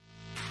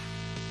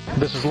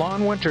This is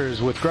Lon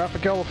Winters with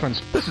Graphic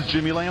Elephants. This is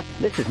Jimmy Lamp.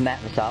 This is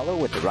Matt Vassallo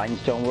with the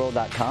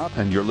RhinestoneWorld.com.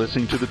 And you're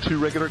listening to the Two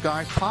Regular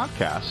Guys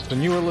podcast.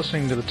 And you are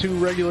listening to the Two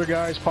Regular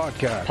Guys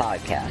podcast.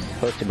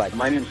 Hosted by...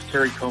 My name is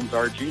Terry Combs,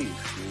 RG,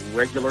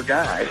 regular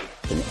guy.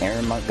 And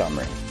Aaron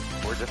Montgomery.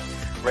 We're just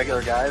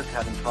regular guys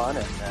having fun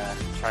and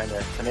trying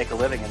to make a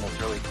living in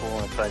this really cool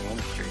and exciting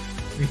industry.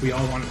 I think we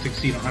all want to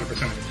succeed 100%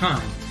 of the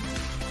time.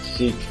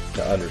 Seek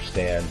to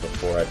understand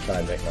before I try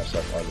and make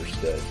myself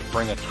understood.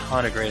 Bring a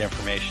ton of great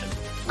information.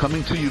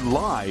 Coming to you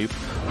live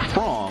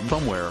from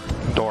somewhere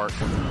dark,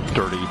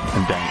 dirty,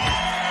 and dank.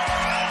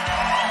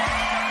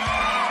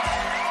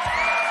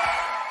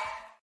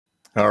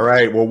 All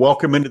right. Well,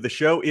 welcome into the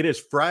show. It is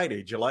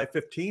Friday, July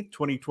 15th,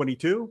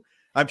 2022.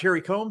 I'm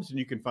Terry Combs, and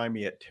you can find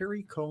me at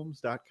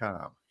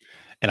terrycombs.com.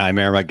 And I'm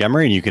Aaron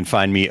Montgomery, and you can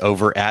find me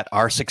over at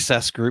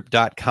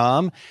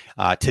oursuccessgroup.com.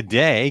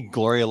 Today,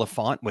 Gloria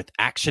LaFont with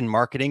Action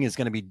Marketing is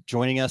going to be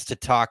joining us to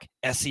talk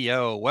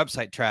SEO,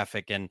 website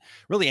traffic, and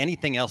really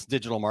anything else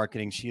digital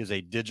marketing. She is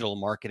a digital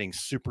marketing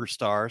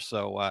superstar.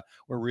 So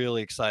we're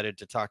really excited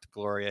to talk to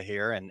Gloria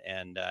here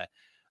and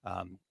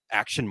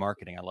Action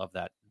Marketing. I love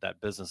that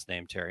business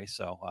name, Terry.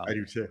 So I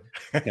do too.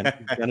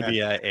 It's going to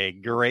be a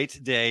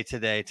great day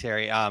today,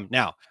 Terry.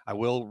 Now, I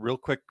will real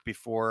quick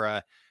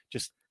before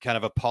just kind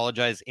of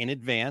apologize in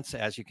advance.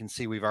 As you can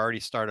see, we've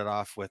already started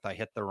off with I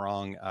hit the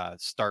wrong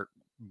start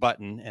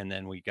button, and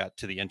then we got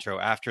to the intro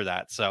after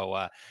that.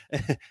 So,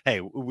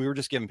 hey, we were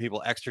just giving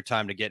people extra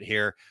time to get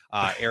here.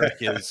 Eric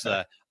is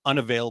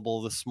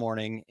unavailable this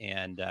morning,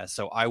 and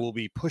so I will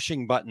be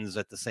pushing buttons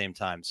at the same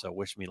time. So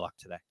wish me luck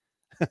today.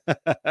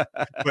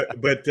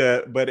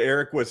 but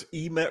Eric was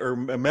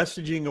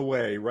messaging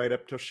away right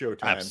up till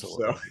showtime.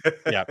 Absolutely. So.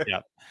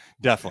 Yep,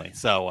 definitely.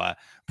 So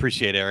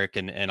appreciate Eric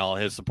and all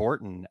his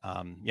support. And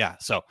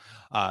so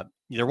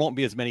there won't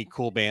be as many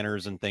cool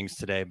banners and things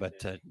today, but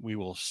we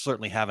will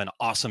certainly have an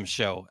awesome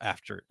show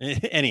after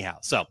anyhow.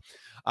 So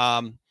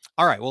all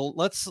right, well,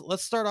 let's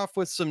start off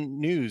with some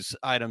news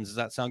items. Does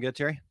that sound good,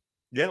 Terry?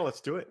 Yeah,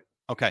 let's do it.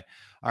 Okay.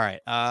 All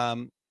right.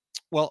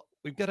 Well,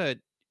 we've got a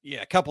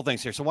couple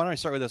things here. So why don't I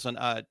start with this one?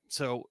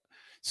 So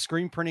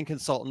screen printing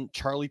consultant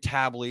Charlie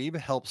Tableeb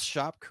helps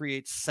shop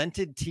create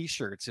scented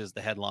t-shirts is the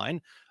headline.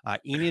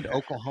 Enid,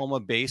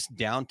 Oklahoma-based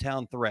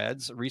Downtown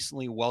Threads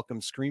recently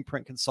welcomed screen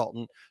print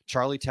consultant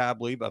Charlie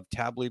Tableeb of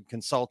Tableeb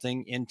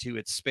Consulting into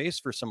its space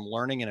for some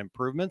learning and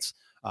improvements.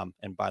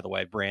 And by the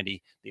way,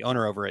 Brandy, the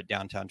owner over at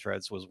Downtown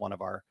Threads,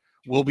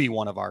 will be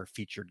one of our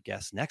featured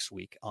guests next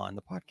week on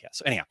the podcast.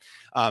 So anyhow,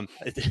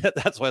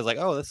 that's why I was like,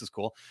 oh, this is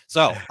cool.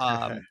 So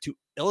to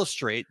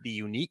illustrate the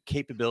unique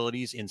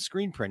capabilities in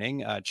screen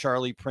printing,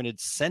 Charlie printed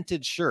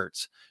scented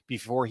shirts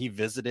before he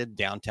visited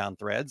Downtown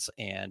Threads,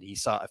 and he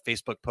saw a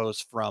Facebook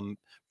post from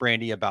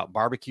Brandy about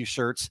barbecue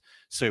shirts.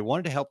 So he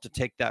wanted to help to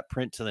take that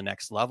print to the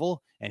next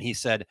level. And he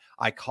said,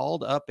 I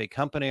called up a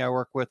company I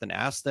work with and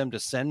asked them to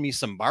send me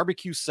some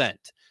barbecue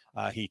scent.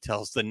 He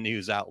tells the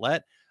news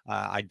outlet.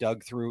 I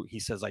dug through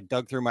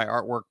my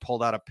artwork,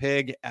 pulled out a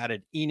pig,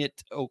 added Enid,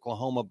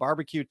 Oklahoma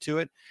barbecue to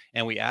it,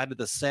 and we added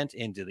the scent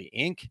into the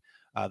ink.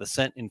 The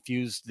scent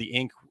infused the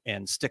ink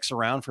and sticks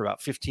around for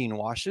about 15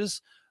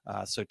 washes.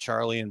 So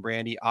Charlie and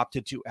Brandy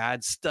opted to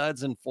add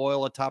studs and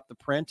foil atop the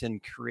print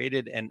and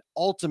created an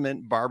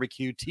ultimate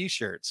barbecue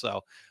t-shirt.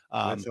 So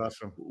that's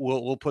awesome.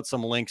 We'll put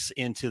some links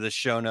into the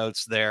show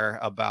notes there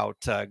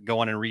about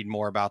going and read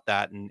more about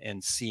that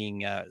and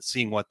seeing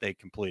what they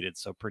completed.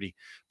 So pretty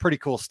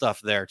cool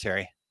stuff there,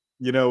 Terry.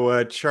 You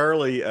know,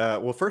 Charlie,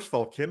 well, first of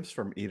all, Kim's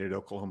from Enid,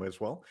 Oklahoma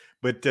as well.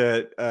 But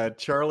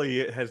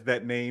Charlie has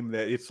that name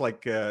that it's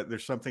like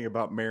there's something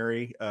about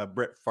Mary,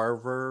 Brett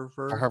Favre.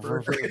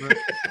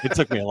 It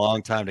took me a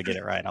long time to get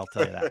it right. I'll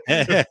tell you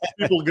that.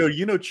 People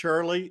go,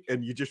 Charlie,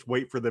 and you just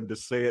wait for them to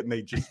say it. And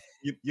they just,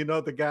 you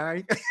know, the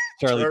guy.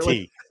 Charlie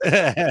T.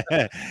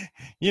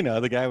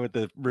 The guy with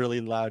the really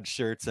loud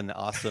shirts and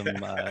awesome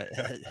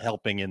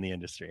helping in the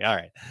industry. All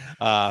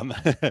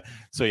right.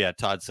 So, yeah,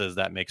 Todd says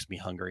that makes me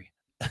hungry.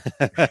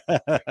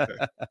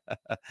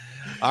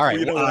 All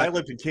right. Well, when I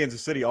lived in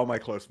Kansas City, all my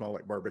clothes smell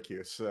like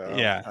barbecue. So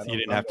yeah, you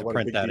didn't have to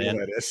print that in.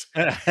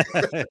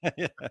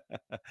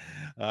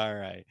 All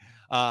right.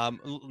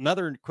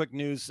 Another quick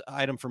news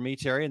item for me,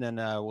 Terry, and then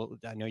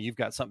I know you've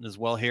got something as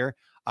well here.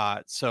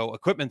 So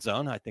Equipment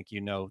Zone, I think you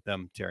know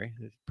them, Terry,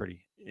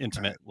 pretty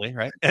intimately,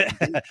 right?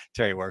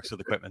 Terry works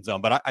with Equipment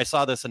Zone, but I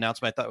saw this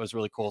announcement. I thought it was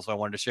really cool, so I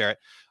wanted to share it.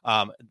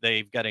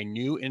 They've got a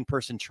new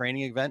in-person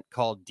training event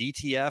called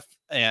DTF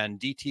and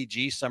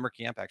DTG Summer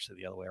Camp, actually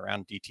the other way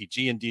around,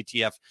 DTG and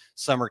DTF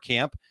Summer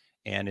Camp.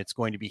 And it's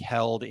going to be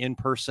held in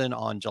person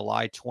on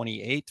July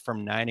 28th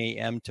from 9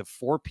 a.m. to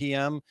 4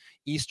 p.m.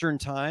 Eastern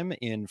time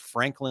in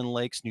Franklin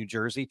Lakes, New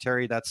Jersey.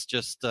 Terry, that's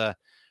just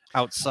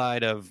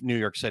outside of New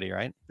York City,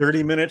 right?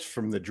 30 minutes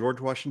from the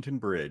George Washington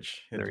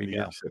Bridge in New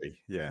York City.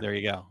 Yeah. There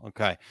you go.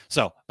 Okay.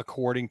 So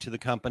according to the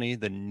company,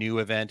 the new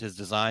event is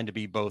designed to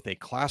be both a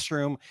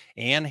classroom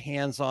and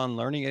hands-on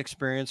learning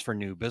experience for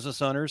new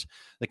business owners.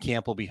 The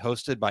camp will be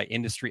hosted by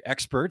industry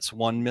experts,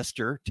 one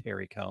Mr.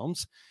 Terry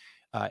Combs.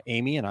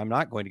 Amy, and I'm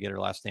not going to get her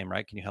last name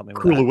right. Can you help me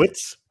with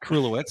Krulowitz. that?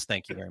 Krulowitz,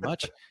 thank you very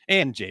much.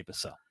 And Jay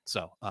Bissell.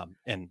 So,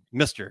 and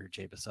Mr.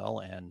 Jay Bissell.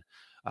 And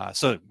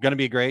so going to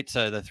be great.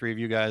 The three of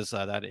you guys,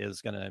 that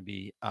is going to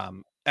be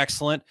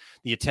excellent.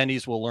 The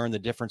attendees will learn the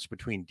difference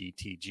between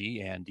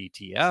DTG and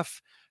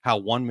DTF, how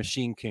one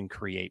machine can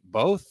create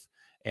both,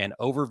 an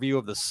overview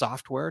of the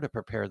software to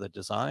prepare the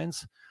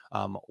designs,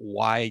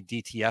 why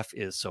DTF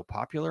is so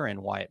popular and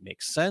why it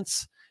makes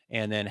sense,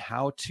 and then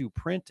how to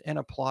print and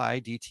apply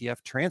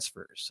DTF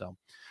transfers. So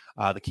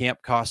the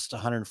camp costs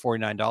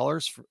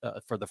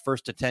 $149 for the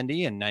first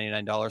attendee and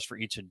 $99 for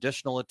each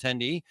additional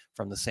attendee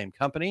from the same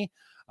company.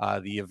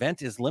 The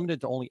event is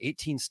limited to only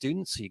 18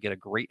 students, so you get a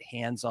great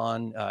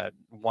hands-on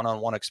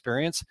one-on-one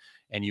experience,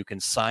 and you can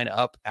sign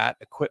up at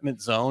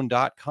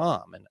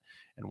equipmentzone.com.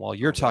 And while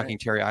you're talking,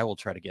 Terry, I will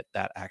try to get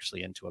that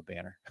actually into a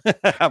banner.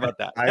 How about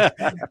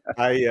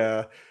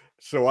that?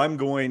 So I'm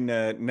going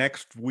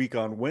next week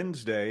on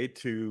Wednesday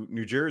to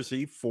New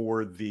Jersey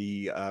for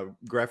the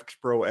Graphics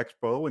Pro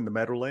Expo in the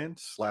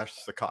Meadowlands /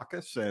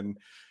 Secaucus, and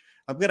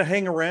I'm going to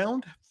hang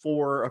around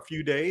for a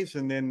few days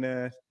and then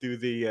do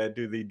the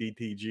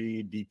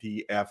DTG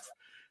DTF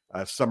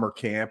summer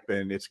camp,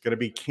 and it's going to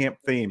be camp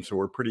themed, so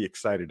we're pretty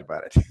excited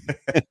about it.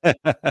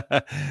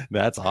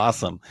 That's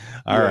awesome.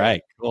 All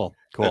right, cool.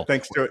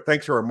 Thanks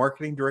to our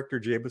marketing director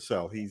Jay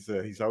Bissell.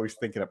 He's always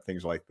thinking up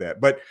things like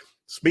that. But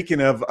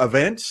speaking of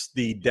events,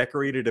 the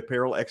Decorated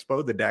Apparel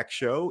Expo, the DAC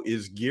show,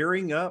 is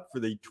gearing up for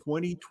the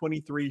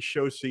 2023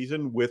 show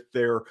season with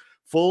their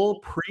full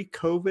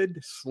pre-COVID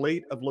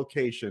slate of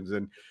locations.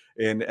 And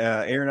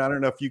Aaron, I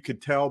don't know if you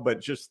could tell, but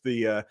just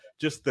the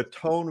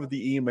tone of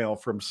the email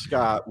from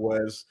Scott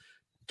was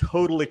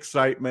total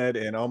excitement,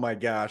 and oh my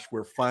gosh,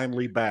 we're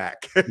finally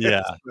back.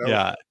 Yeah,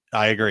 yeah,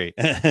 I agree.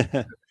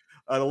 The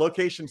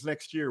locations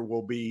next year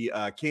will be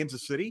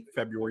Kansas City,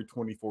 February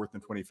 24th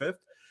and 25th,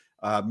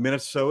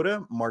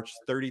 Minnesota, March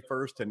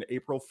 31st and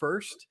April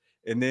 1st.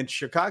 And then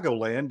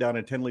Chicagoland down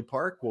in Tinley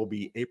Park will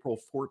be April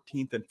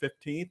 14th and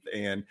 15th.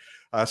 And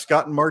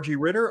Scott and Margie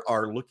Ritter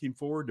are looking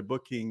forward to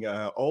booking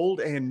old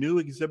and new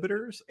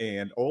exhibitors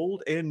and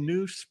old and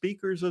new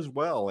speakers as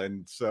well.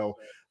 And so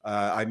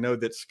I know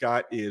that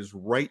Scott is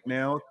right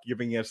now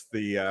giving us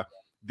the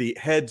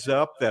heads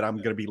up that I'm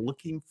going to be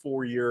looking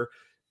for your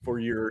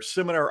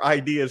seminar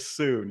ideas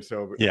soon.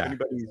 So if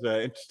anybody's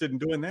interested in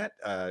doing that,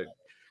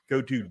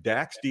 go to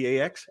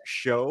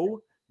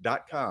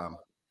daxshow.com.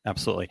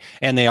 Absolutely.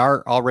 And they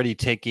are already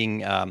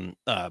taking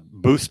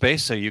booth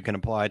space, so you can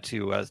apply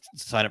to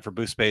sign up for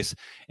booth space.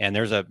 And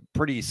there's a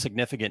pretty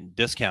significant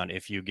discount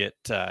if you get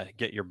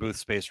your booth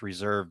space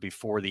reserved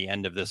before the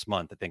end of this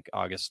month. I think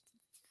August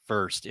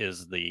 1st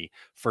is the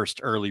first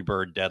early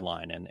bird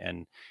deadline,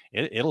 and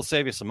it'll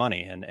save you some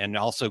money. And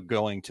also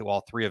going to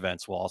all three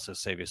events will also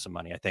save you some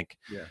money. I think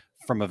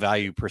from a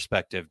value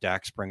perspective,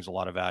 DAX brings a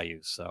lot of value.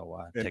 So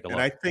take a look.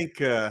 And I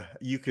think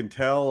you can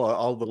tell,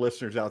 all the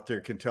listeners out there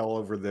can tell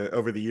over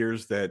the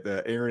years that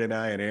Aaron and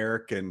I and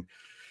Eric and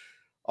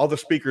all the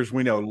speakers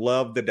we know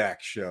love the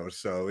DAX show.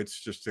 So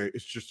it's just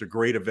a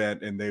great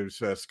event, and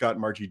those Scott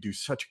and Margie do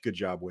such a good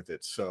job with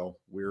it. So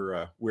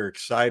we're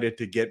excited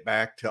to get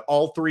back to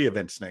all three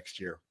events next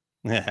year.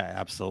 Yeah,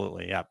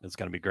 absolutely. Yeah, it's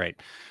going to be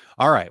great.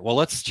 All right. Well,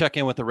 let's check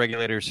in with the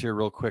regulators here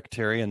real quick,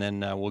 Terry, and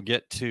then we'll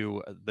get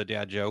to the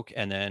dad joke,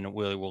 and then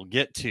we'll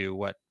get to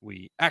what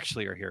we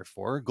actually are here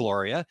for,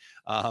 Gloria.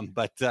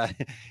 But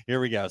here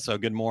we go. So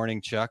good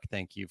morning, Chuck.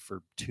 Thank you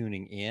for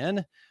tuning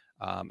in.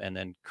 And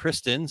then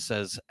Kristen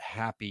says,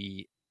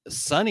 happy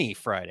sunny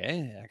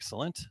Friday.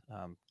 Excellent.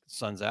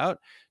 Sun's out.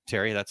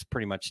 Terry, that's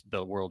pretty much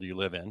the world you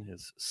live in,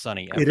 is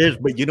sunny. It is,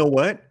 but you know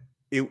what?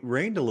 It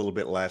rained a little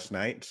bit last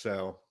night,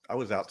 so I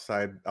was out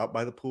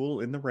by the pool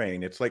in the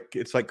rain. It's like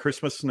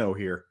Christmas snow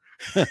here.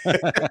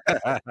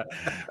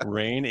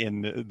 Rain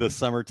in the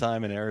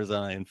summertime in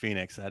Arizona and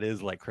Phoenix. That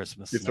is like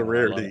Christmas. It's snow. a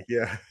rarity.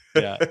 Yeah.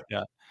 Yeah.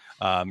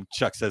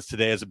 Chuck says,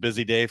 today is a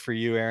busy day for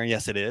you, Aaron.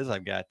 Yes, it is.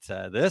 I've got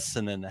this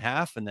and then the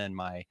half, and then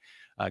my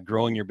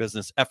Growing Your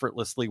Business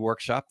Effortlessly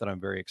workshop that I'm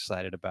very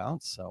excited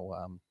about. So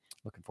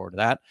looking forward to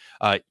that.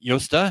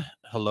 Josta,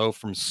 hello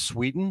from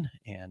Sweden,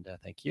 and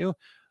thank you.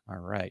 All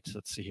right, so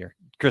let's see here.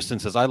 Kristen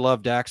says, I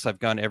love DAX. I've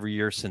gone every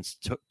year since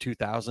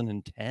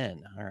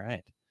 2010. All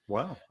right.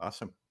 Wow,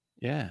 awesome.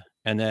 Yeah.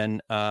 And then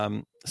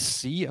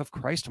Sea of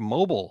Christ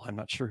Mobile. I'm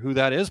not sure who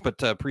that is,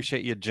 but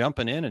appreciate you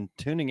jumping in and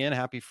tuning in.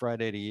 Happy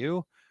Friday to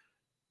you.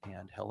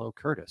 And hello,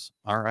 Curtis.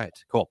 All right,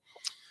 cool.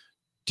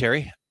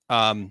 Terry,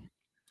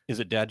 is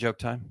it dad joke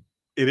time?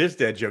 It is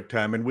dad joke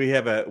time, and we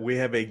have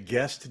a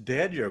guest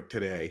dad joke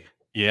today.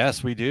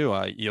 Yes, we do.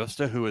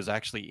 Josta, who is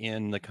actually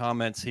in the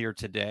comments here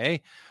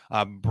today,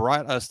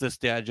 brought us this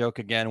dad joke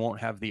again. Won't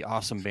have the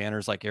awesome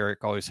banners like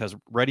Eric always has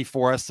ready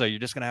for us, so you're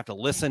just going to have to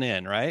listen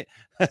in, right?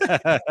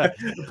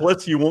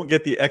 Plus, you won't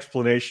get the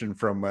explanation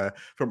from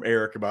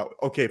Eric about,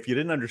 okay, if you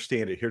didn't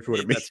understand it, here's what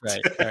it means.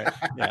 That's right.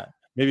 Yeah,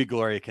 maybe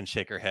Gloria can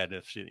shake her head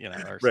if she,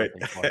 or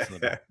something.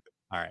 Right.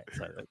 All right,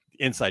 so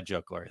inside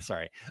joke, Gloria.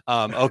 Sorry.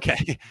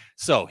 Okay,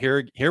 so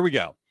here we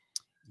go.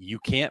 You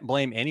can't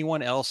blame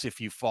anyone else if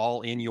you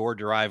fall in your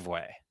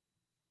driveway.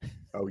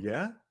 Oh,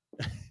 yeah?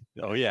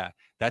 Oh, yeah.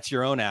 That's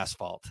your own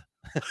asphalt.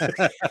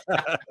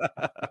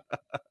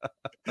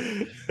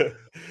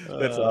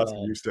 That's awesome,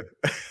 Eusta.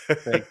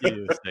 Thank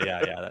you. So,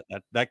 yeah.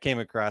 That came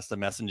across the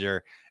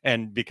messenger.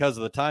 And because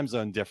of the time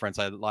zone difference,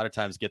 I a lot of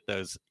times get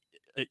those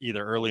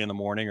either early in the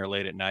morning or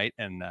late at night.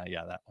 And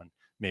that one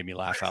made me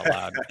laugh out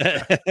loud.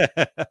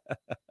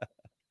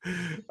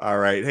 All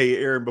right. Hey,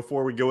 Aaron,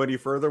 before we go any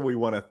further, we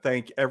want to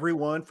thank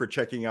everyone for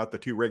checking out the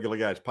Two Regular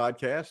Guys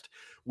podcast.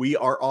 We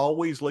are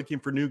always looking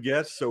for new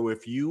guests. So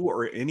if you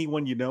or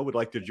anyone you know would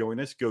like to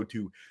join us, go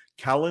to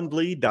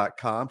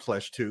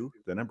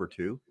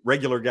calendly.com/2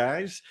 regular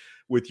guys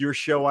with your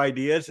show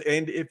ideas.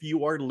 And if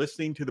you are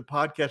listening to the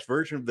podcast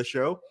version of the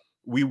show,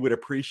 we would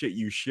appreciate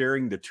you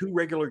sharing the Two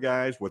Regular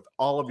Guys with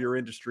all of your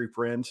industry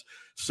friends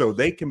so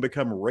they can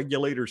become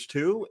regulators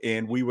too.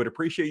 And we would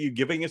appreciate you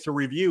giving us a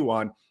review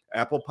on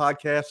Apple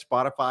Podcasts,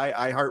 Spotify,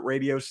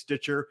 iHeartRadio,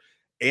 Stitcher,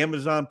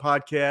 Amazon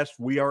Podcasts.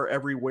 We are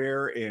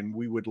everywhere, and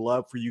we would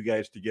love for you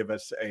guys to give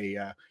us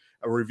a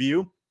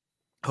review,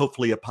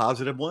 hopefully a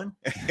positive one.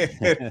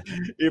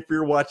 If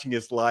you're watching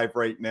us live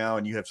right now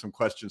and you have some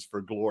questions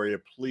for Gloria,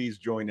 please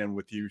join in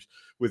with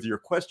your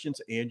questions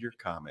and your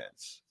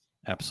comments.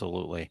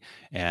 Absolutely.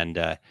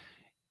 And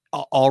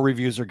all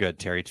reviews are good,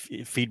 Terry.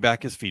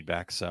 Feedback is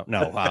feedback. So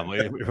no,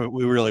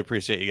 we really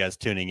appreciate you guys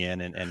tuning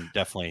in, and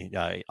definitely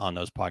on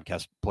those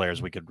podcast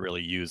players, we could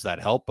really use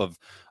that help of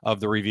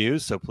the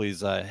reviews. So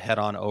please head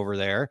on over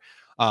there.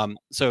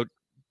 So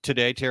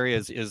today, Terry,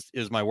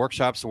 is my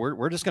workshop. So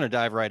we're just going to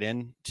dive right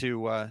in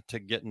to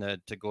getting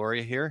to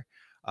Gloria here.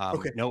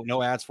 Okay.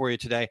 No ads for you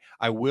today.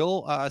 I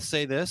will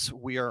say this: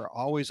 we are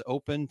always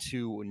open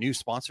to new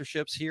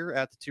sponsorships here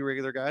at the Two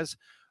Regular Guys.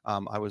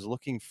 I was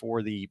looking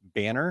for the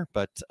banner,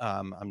 but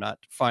I'm not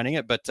finding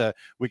it. But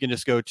we can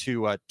just go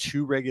to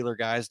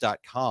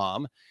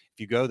tworegularguys.com. If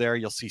you go there,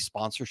 you'll see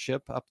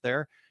sponsorship up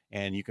there,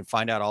 and you can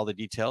find out all the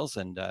details.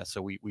 And so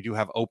we do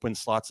have open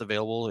slots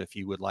available if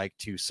you would like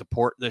to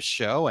support this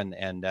show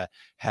and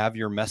have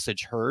your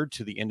message heard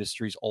to the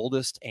industry's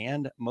oldest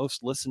and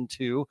most listened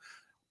to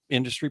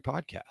industry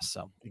podcast.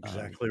 So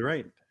exactly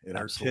right. In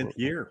our 10th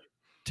year.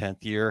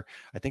 10th year.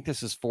 I think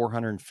this is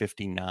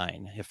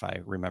 459 if I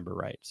remember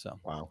right.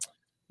 So wow.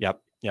 Yep.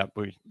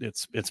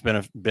 It's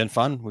been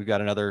fun. We've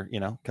got another,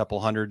 couple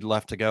hundred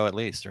left to go at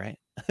least, right?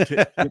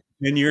 10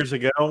 years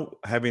ago,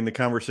 having the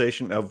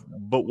conversation of,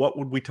 but what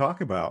would we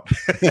talk about?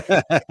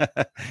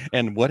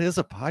 And what is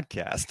a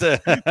podcast?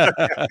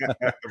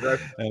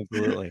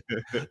 Absolutely.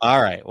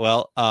 All right.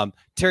 Well,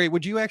 Terry,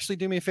 would you actually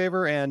do me a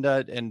favor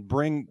and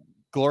bring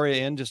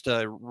Gloria in, just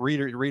read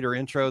her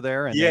intro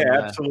there? And yeah,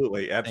 then,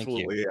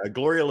 absolutely.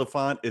 Gloria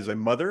LaFont is a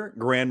mother,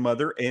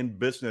 grandmother, and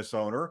business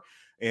owner.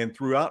 And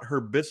throughout her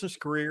business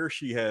career,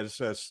 she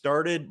has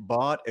started,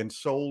 bought, and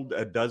sold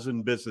a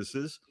dozen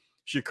businesses.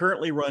 She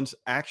currently runs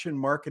Action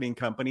Marketing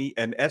Company,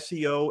 an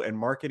SEO and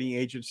marketing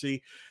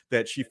agency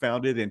that she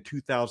founded in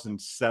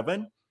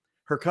 2007.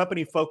 Her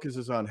company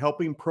focuses on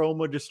helping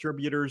promo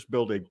distributors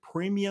build a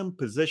premium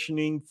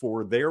positioning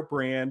for their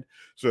brand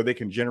so they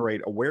can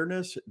generate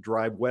awareness,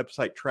 drive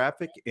website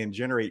traffic, and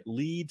generate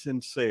leads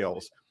and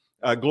sales.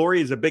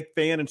 Gloria is a big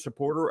fan and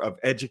supporter of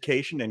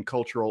education and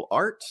cultural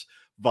arts,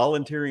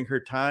 volunteering her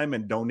time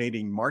and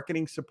donating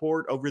marketing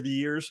support over the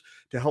years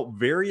to help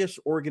various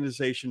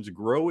organizations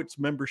grow its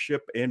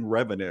membership and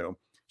revenue.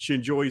 She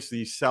enjoys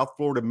the South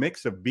Florida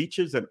mix of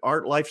beaches and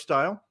art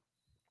lifestyle,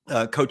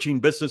 coaching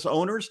business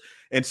owners,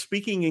 and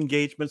speaking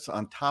engagements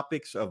on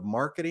topics of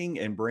marketing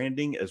and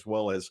branding, as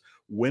well as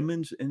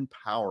women's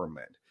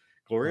empowerment.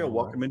 Gloria,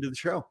 welcome into the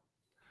show.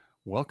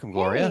 Welcome,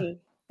 Gloria. Hey,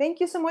 thank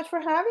you so much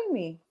for having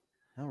me.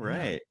 All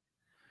right.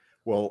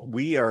 Well,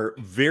 we are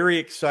very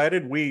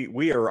excited.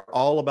 We are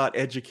all about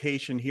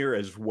education here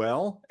as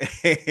well.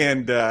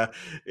 And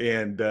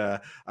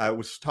I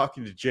was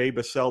talking to Jay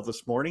Bassell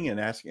this morning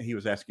and he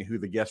was asking who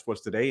the guest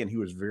was today, and he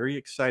was very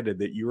excited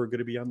that you were going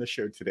to be on the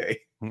show today.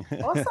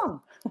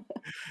 Awesome.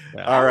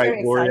 All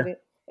right, Gloria.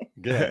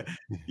 Good.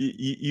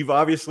 You've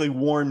obviously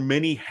worn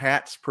many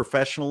hats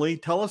professionally.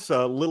 Tell us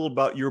a little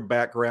about your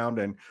background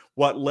and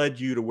what led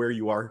you to where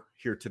you are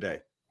here today.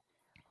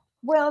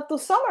 Well, to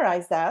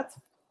summarize that,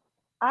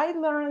 I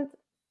learned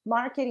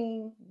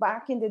marketing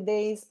back in the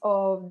days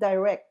of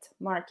direct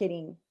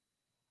marketing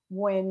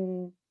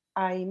when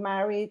I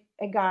married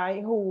a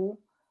guy who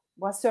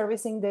was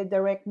servicing the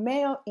direct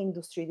mail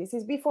industry. This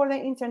is before the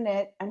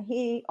internet, and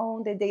he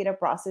owned a data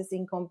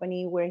processing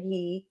company where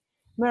he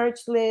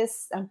merged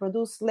lists and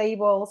produced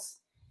labels.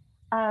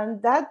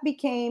 And that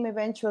became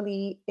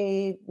eventually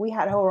we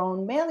had our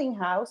own mailing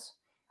house,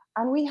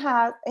 and we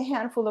had a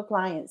handful of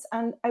clients.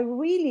 And I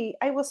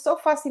was so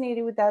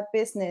fascinated with that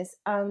business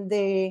and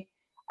the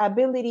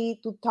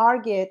ability to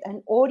target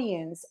an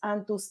audience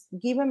and to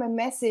give them a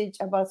message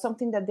about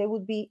something that they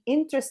would be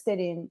interested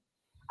in.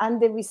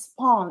 And the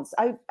response,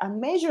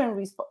 I'm measuring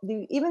response,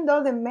 even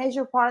though the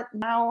measure part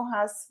now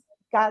has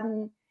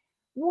gotten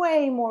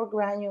way more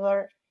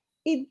granular,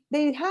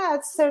 they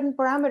had certain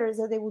parameters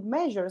that they would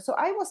measure. So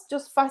I was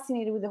just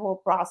fascinated with the whole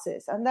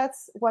process. And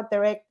that's what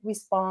direct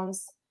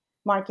response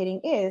marketing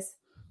is.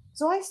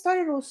 So I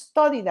started to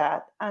study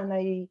that, and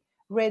I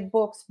read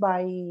books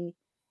by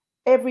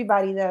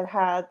everybody that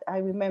had, I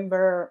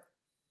remember,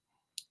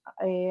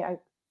 I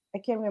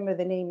can't remember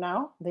the name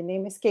now. The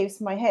name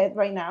escapes my head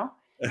right now.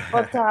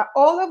 But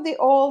all of the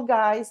old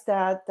guys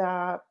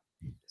that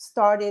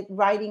started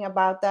writing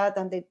about that,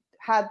 and they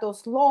had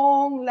those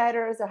long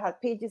letters that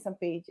had pages and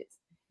pages.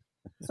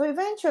 So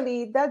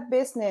eventually that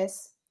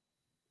business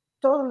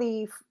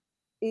totally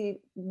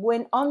it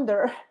went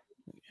under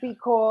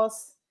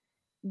because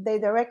the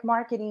direct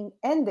marketing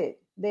ended.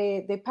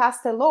 They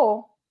passed a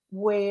law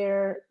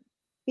where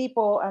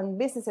people and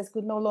businesses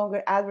could no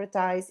longer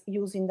advertise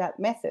using that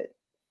method.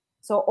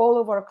 So all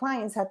of our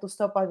clients had to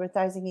stop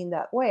advertising in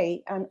that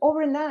way. And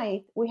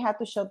overnight, we had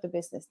to shut the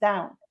business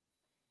down.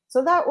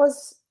 So that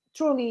was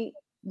truly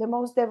the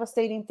most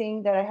devastating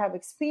thing that I have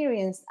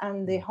experienced.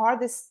 And the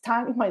hardest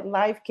time in my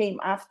life came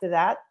after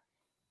that.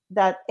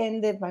 That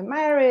ended my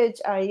marriage.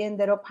 I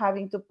ended up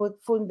having to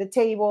put food on the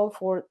table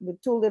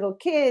with 2 little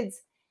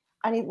kids.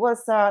 And it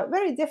was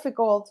very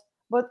difficult,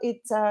 but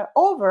it's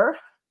over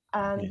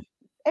and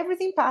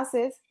everything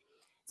passes.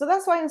 So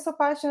that's why I'm so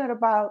passionate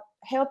about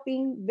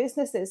helping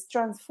businesses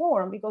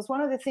transform, because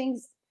one of the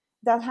things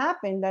that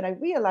happened that I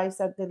realized,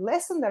 that the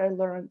lesson that I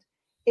learned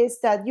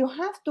is that you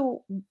have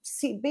to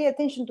pay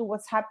attention to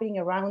what's happening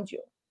around you.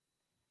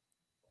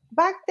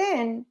 Back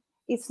then,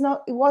 it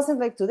wasn't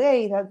like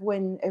today that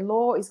when a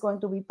law is going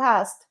to be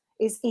passed,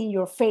 it's in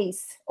your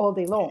face all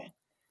day long.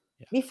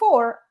 Yeah.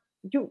 Before,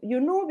 you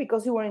knew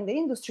because you were in the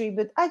industry,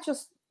 but I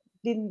just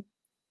didn't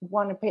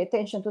want to pay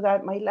attention to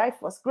that. My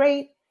life was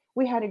great.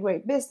 We had a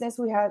great business.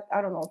 We had,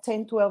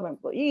 10, 12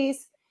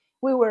 employees.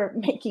 We were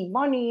making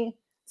money.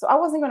 So I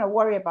wasn't going to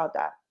worry about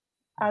that.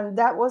 And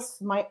that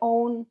was my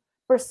own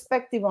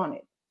perspective on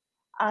it.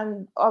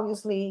 And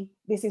obviously,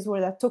 this is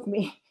where that took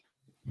me.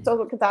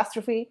 Total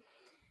catastrophe.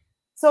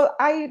 So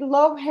I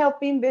love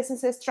helping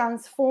businesses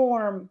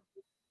transform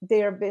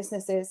their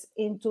businesses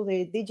into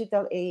the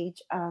digital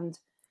age and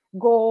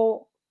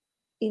go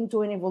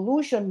into an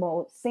evolution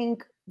mode,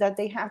 think that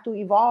they have to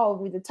evolve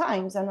with the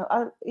times. And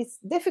it's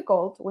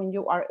difficult when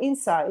you are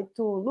inside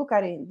to look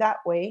at it that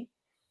way.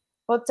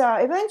 But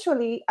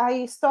eventually,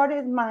 I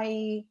started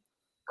my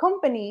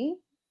company.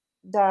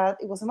 That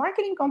it was a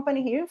marketing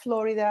company here in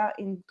Florida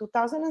in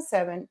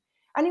 2007.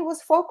 And it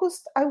was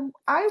focused,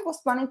 I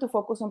was planning to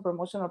focus on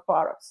promotional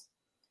products.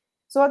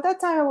 So at that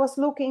time, I was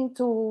looking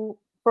to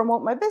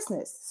promote my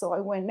business. So I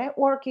went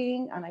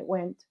networking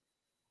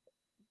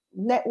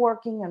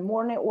and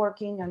more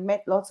networking and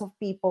met lots of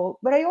people.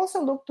 But I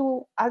also looked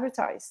to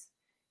advertise.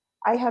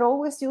 I had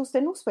always used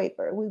a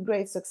newspaper with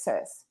great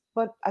success.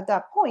 But at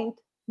that point,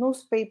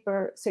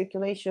 newspaper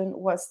circulation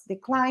was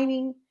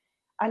declining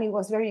and it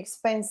was very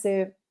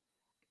expensive.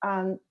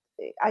 And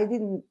I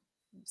didn't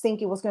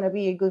think it was going to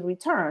be a good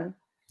return.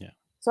 Yeah.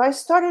 So I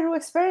started to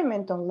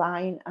experiment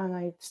online, and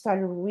I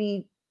started to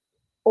read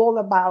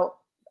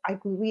I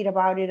could read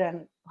about it,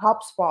 and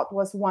HubSpot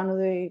was one of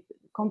the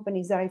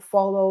companies that I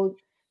followed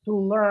to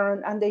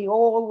learn, and they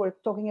all were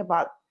talking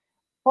about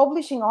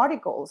publishing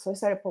articles. So I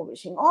started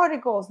publishing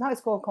articles. Now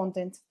it's called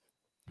content.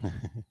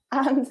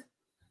 And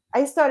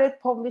I started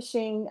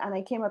publishing, and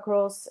I came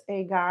across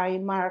a guy,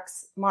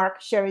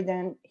 Mark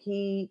Sheridan.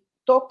 He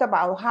talked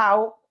about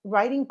how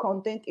writing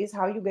content is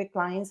how you get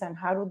clients and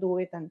how to do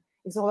it. And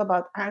it's all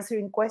about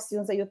answering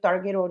questions that your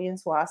target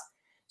audience was.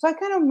 So I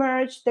kind of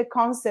merged the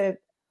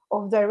concept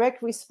of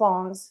direct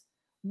response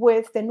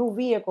with the new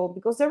vehicle,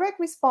 because direct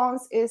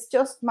response is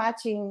just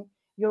matching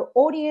your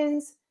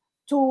audience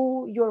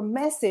to your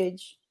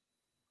message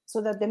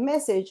so that the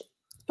message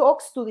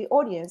talks to the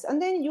audience,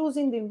 and then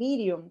using the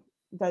medium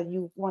that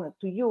you wanted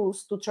to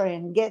use to try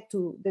and get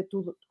to the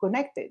two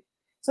connected.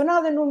 So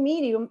now the new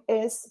medium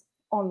is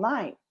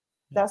online.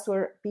 That's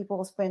where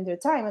people spend their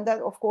time. And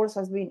that, of course,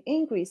 has been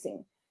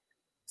increasing.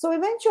 So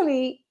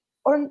eventually,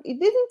 it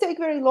didn't take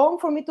very long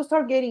for me to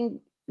start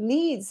getting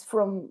leads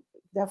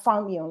that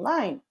found me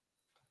online.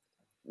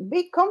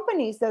 Big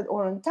companies that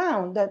are in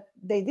town, that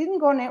they didn't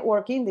go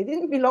networking, they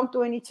didn't belong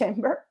to any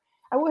chamber.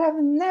 I would have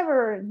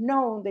never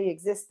known they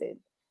existed.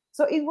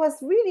 So it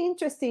was really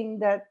interesting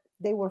that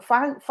they were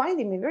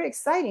finding me, very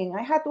exciting.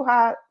 I had to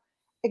have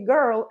a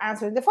girl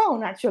answer the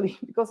phone, actually,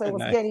 because I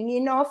was getting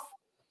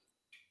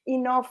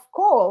enough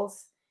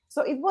calls.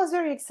 So it was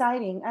very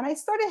exciting. And I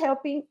started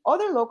helping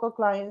other local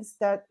clients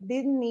that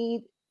didn't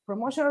need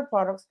promotional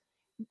products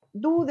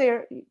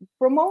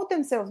promote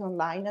themselves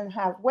online and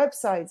have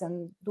websites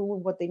and do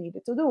what they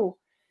needed to do.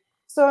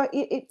 So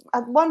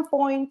at one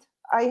point,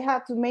 I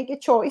had to make a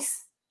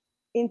choice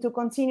into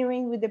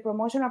continuing with the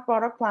promotional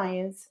product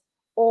clients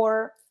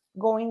or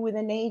going with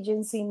an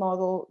agency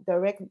model,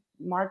 direct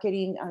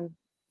marketing, and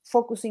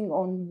focusing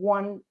on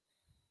one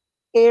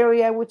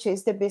area, which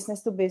is the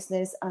business to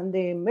business and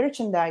the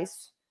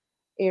merchandise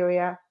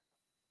area,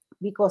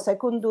 because I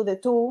couldn't do the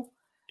two.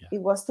 Yeah.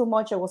 It was too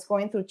much. I was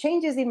going through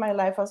changes in my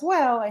life as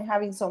well and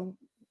having some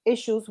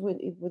issues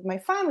with my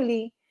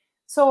family.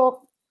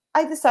 So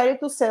I decided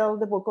to sell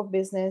the book of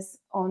business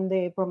on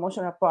the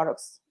promotional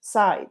products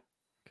side.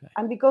 Okay.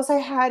 And because I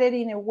had it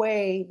in a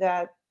way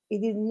that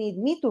it didn't need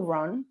me to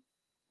run,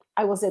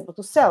 I was able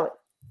to sell it.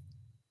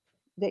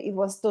 It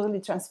was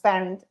totally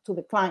transparent to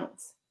the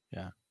clients.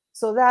 Yeah.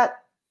 So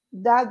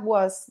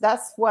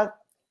that's what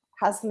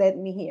has led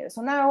me here.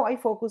 So now I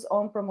focus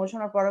on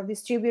promotional product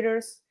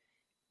distributors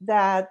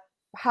that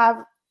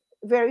have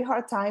very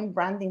hard time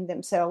branding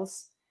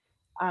themselves,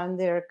 and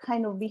they're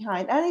kind of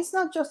behind. And it's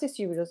not just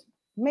distributors.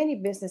 Many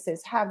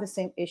businesses have the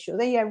same issue.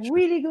 They are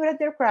really good at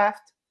their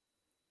craft,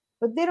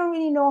 but they don't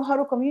really know how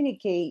to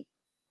communicate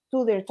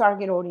to their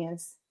target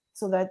audience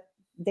so that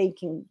they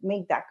can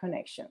make that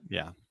connection.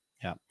 Yeah.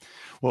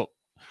 Well,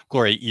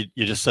 Gloria,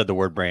 you just said the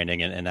word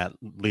branding, and that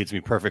leads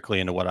me perfectly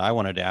into what I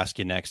wanted to ask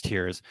you next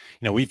here is,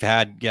 we've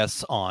had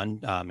guests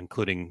on,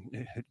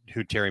 including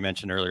who Terry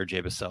mentioned earlier,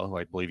 Jay Bassell, who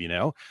I believe you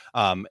know,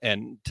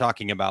 and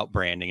talking about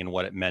branding and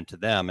what it meant to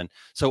them. And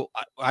so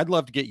I'd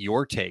love to get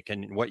your take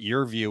and what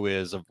your view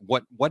is of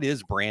what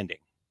is branding.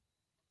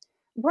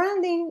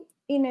 Branding,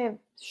 in a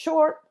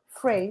short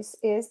phrase,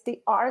 is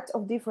the art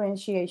of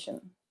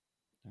differentiation.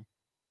 Okay.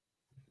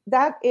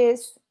 That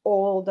is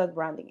all that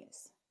branding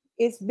is.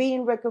 It's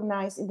being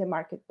recognized in the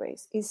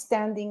marketplace. It's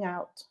standing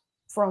out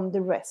from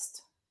the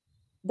rest.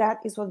 That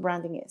is what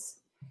branding is.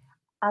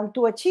 And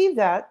to achieve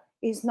that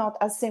is not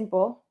as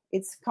simple.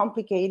 It's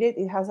complicated.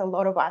 It has a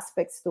lot of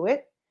aspects to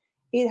it.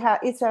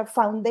 It's a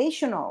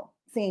foundational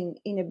thing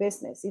in a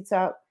business. It's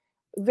a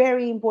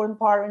very important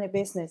part in a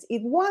business.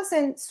 It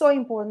wasn't so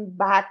important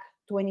back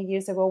 20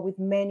 years ago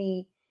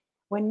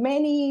when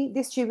many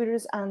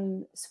distributors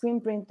and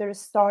screen printers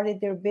started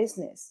their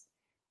business.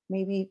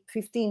 Maybe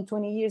 15,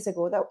 20 years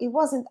ago, that it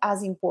wasn't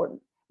as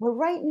important. But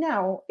right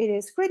now, it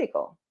is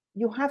critical.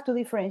 You have to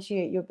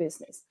differentiate your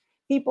business.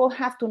 People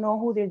have to know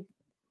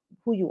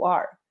who you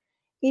are.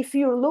 If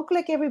you look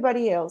like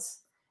everybody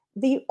else,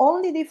 the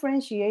only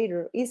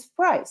differentiator is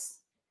price.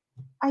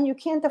 And you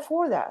can't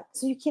afford that.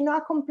 So you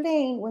cannot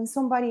complain when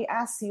somebody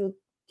asks you,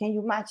 can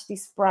you match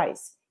this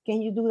price?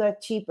 Can you do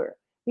that cheaper?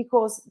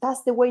 Because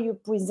that's the way you're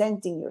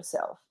presenting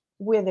yourself,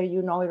 whether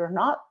you know it or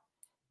not.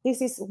 This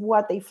is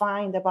what they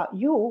find about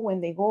you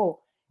when they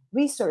go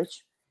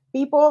research.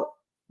 People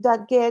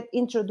that get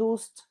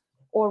introduced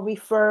or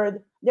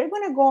referred, they're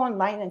going to go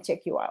online and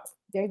check you out.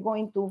 They're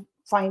going to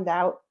find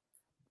out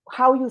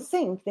how you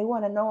think. They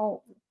want to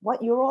know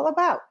what you're all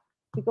about,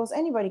 because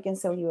anybody can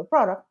sell you a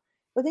product,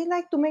 but they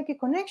like to make a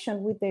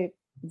connection with the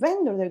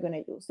vendor they're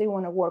going to use. They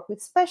want to work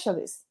with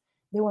specialists.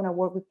 They want to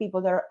work with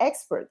people that are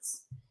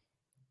experts.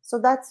 So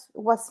that's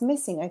what's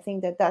missing. I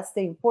think that's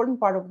the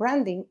important part of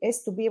branding,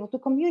 is to be able to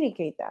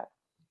communicate that.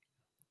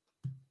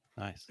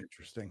 Nice.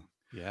 Interesting.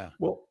 Yeah.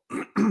 Well,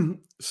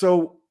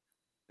 so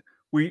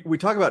we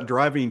talk about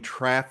driving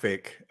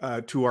traffic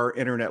to our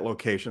internet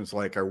locations,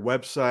 like our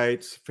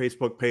websites,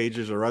 Facebook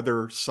pages, or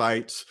other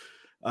sites.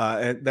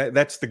 And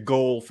that's the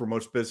goal for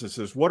most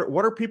businesses. What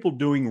are people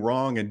doing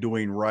wrong and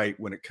doing right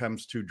when it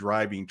comes to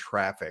driving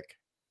traffic?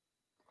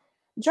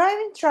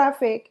 Driving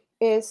traffic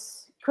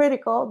is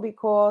critical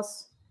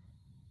because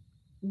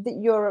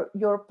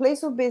your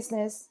place of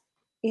business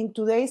in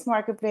today's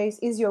marketplace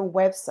is your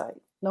website,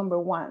 number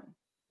one.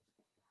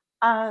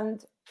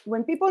 And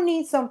when people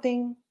need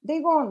something,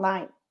 they go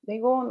online. They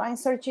go online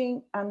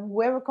searching, and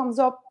whoever comes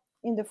up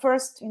in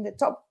the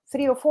top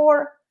 3 or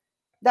 4,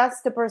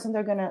 that's the person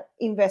they're going to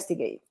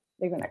investigate.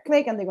 They're going to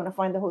click and they're going to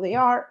find out who they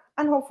are,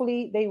 and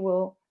hopefully they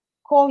will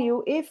call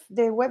you if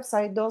the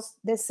website does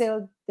the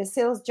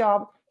sales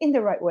job in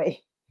the right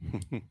way.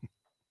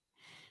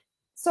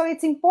 So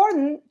it's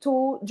important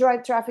to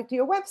drive traffic to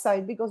your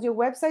website, because your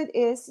website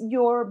is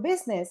your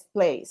business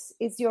place.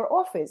 It's your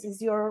office,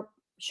 it's your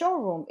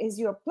showroom, it's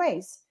your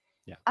place.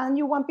 Yeah. And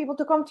you want people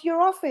to come to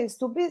your office,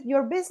 to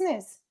your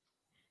business.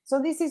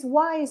 So this is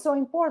why it's so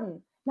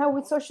important. Now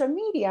with social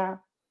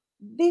media,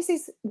 this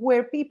is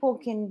where people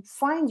can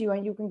find you,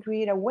 and you can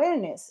create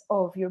awareness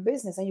of your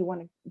business, and you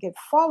want to get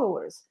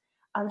followers,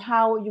 and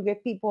how you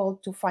get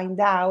people to find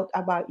out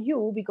about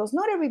you, because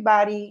not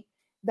everybody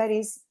that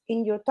is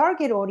in your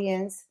target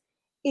audience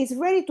is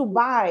ready to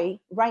buy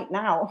right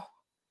now,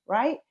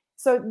 right?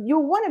 So you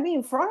want to be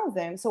in front of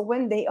them. So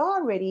when they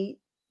are ready,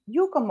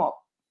 you come up,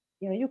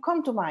 you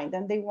come to mind,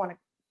 and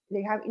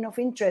they have enough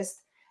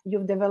interest.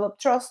 You've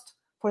developed trust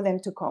for them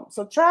to come.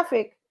 So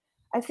traffic,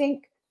 I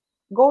think,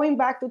 going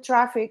back to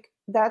traffic,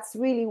 that's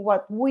really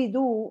what we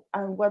do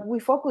and what we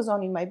focus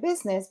on in my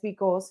business,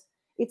 because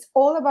it's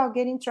all about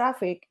getting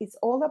traffic. It's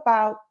all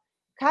about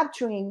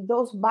capturing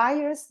those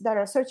buyers that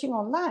are searching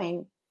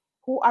online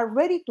who are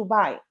ready to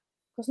buy.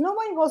 Because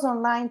nobody goes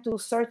online to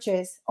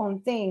searches on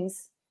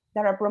things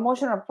that are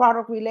promotional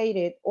product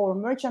related or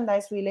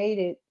merchandise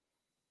related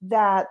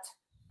that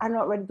are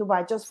not ready to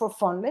buy just for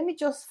fun. Let me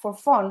just for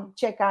fun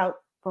check out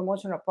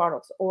promotional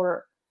products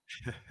or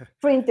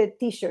printed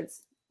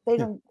t-shirts.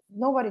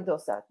 Nobody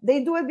does that.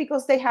 They do it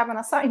because they have an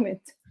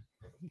assignment.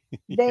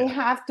 They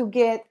have to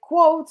get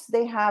quotes,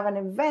 they have an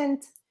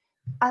event,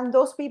 and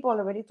those people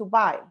are ready to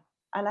buy.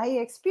 And I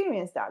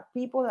experienced that.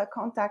 People that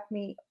contact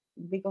me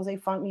because they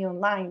found me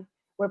online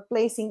were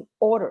placing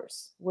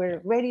orders,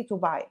 were ready to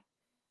buy.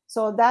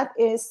 So that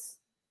is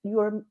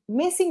you're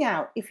missing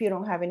out if you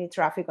don't have any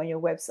traffic on your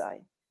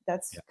website.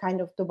 That's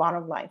kind of the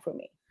bottom line for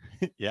me.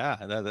 Yeah,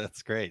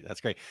 that's great.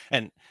 That's great.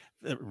 And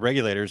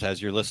regulators,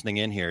 as you're listening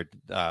in here,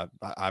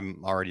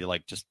 I'm already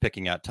like just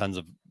picking out tons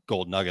of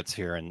gold nuggets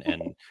here,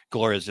 and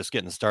Gloria's just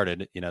getting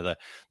started. You know,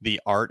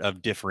 the art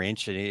of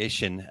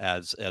differentiation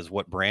as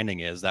what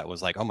branding is. That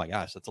was like, oh my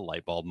gosh, that's a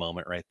light bulb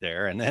moment right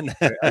there. And then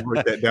I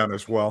wrote that down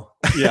as well.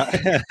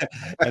 Yeah.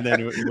 And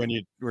then when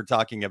you were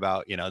talking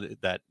about, you know,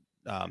 that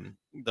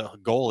the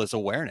goal is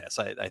awareness.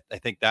 I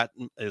think that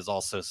is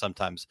also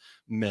sometimes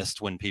missed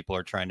when people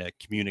are trying to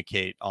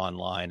communicate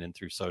online and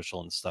through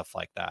social and stuff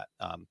like that.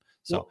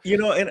 So, well, you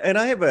know, and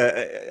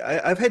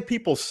I've had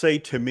people say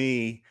to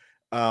me,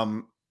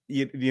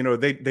 you know,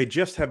 they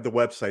just have the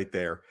website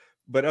there,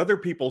 but other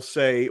people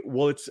say,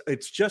 well,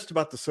 it's just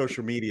about the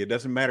social media. It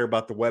doesn't matter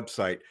about the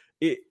website.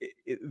 They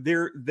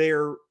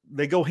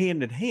go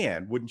hand in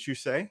hand, wouldn't you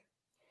say?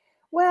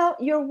 Well,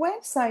 your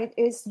website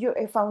is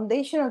a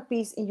foundational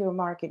piece in your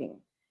marketing,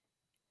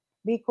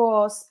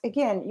 because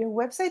again, your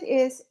website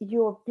is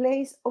your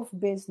place of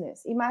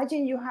business.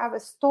 Imagine you have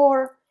a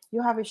store,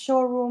 you have a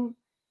showroom,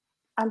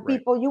 and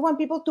you want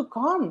people to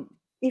come.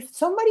 If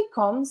somebody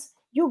comes,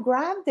 you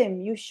grab them,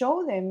 you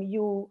show them,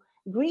 you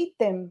greet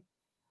them,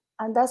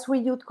 and that's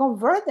where you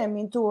convert them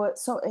into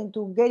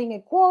getting a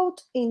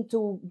quote,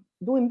 into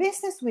doing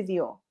business with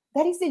you.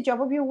 That is the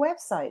job of your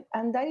website,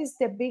 and that is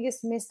the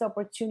biggest missed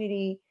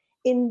opportunity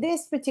in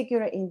this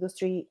particular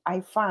industry,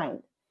 I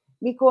find,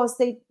 because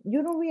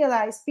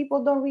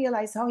people don't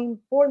realize how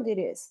important it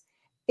is.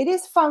 It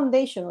is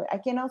foundational. I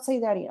cannot say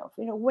that enough.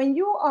 You know, when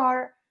you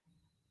are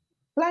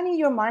planning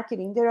your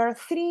marketing, there are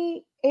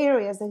 3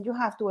 areas that you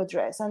have to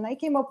address. And I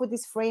came up with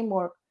this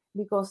framework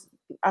because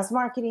as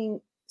marketing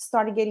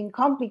started getting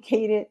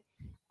complicated,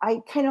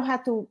 I kind of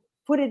had to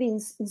put it in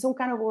some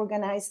kind of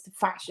organized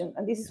fashion.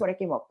 And this is what I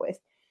came up with.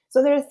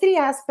 So there are 3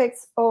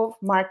 aspects of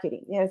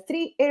marketing. There are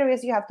 3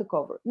 areas you have to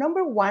cover.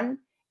 Number 1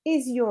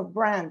 is your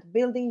brand,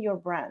 building your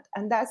brand.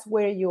 And that's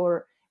where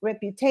your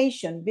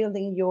reputation,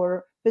 building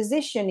your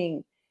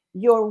positioning,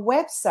 your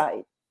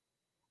website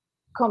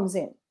comes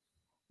in.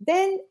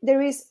 Then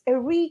there is a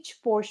reach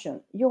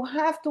portion. You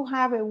have to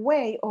have a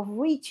way of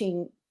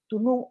reaching to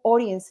new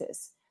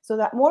audiences so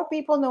that more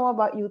people know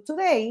about you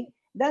today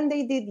than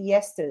they did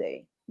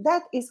yesterday.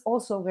 That is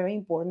also very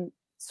important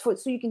so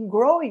you can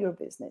grow your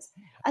business.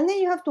 And then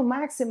you have to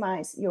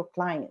maximize your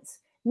clients,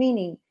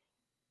 meaning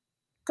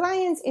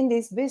clients in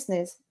this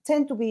business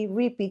tend to be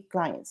repeat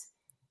clients.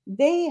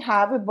 They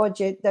have a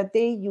budget that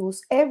they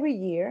use every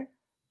year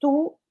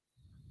to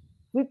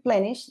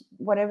replenish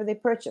whatever they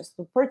purchase,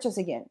 to purchase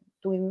again,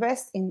 to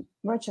invest in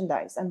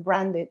merchandise and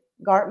branded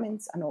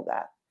garments and all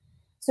that.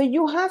 So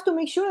you have to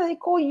make sure that they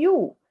call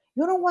you.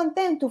 You don't want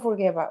them to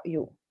forget about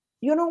you.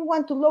 You don't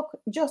want to look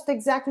just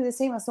exactly the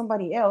same as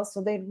somebody else,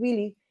 so they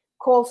really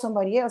call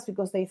somebody else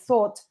because they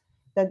thought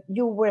that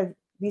you were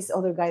this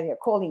other guy they're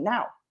calling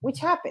now, which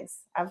happens.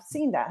 I've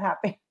seen that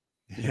happen.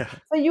 Yeah.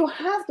 So you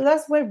have to,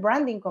 that's where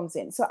branding comes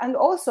in. So, and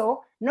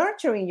also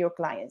nurturing your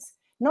clients,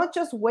 not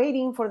just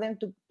waiting for them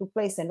to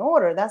place an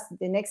order. That's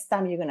the next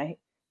time you're going to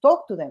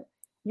talk to them.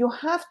 You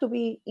have to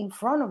be in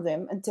front of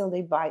them until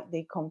they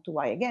come to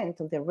buy again,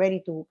 until they're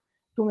ready to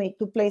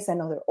place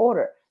another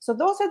order. So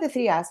those are the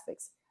 3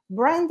 aspects: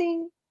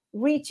 branding,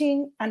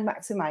 reaching, and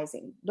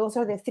maximizing. Those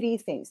are the 3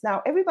 things.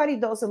 Now, everybody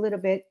does a little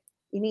bit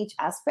in each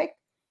aspect,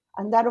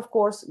 and that, of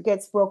course,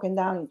 gets broken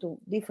down into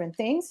different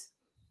things,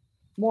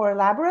 more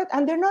elaborate,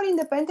 and they're not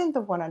independent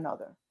of one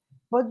another.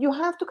 But you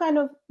have to kind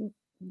of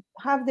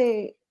have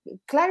the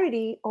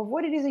clarity of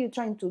what it is that you're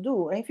trying to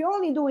do. And if you're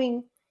only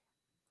doing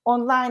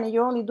online and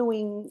you're only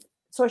doing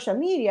social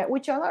media,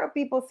 which a lot of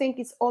people think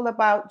it's all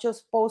about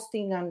just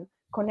posting and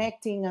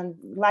connecting and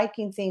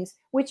liking things,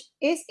 which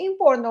is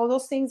important. All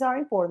those things are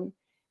important.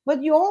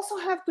 But you also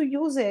have to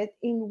use it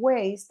in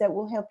ways that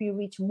will help you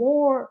reach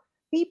more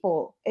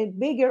people, a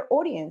bigger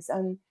audience,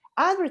 and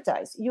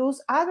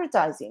use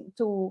advertising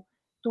to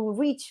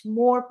reach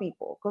more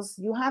people, because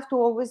you have to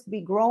always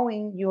be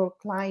growing your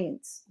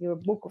clients, your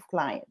book of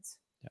clients.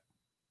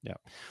 Yeah.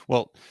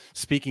 Well,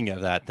 speaking of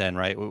that then,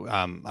 right,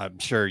 I'm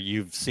sure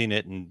you've seen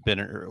it and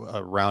been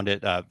around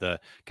it, the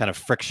kind of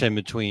friction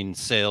between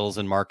sales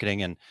and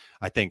marketing. And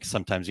I think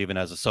sometimes even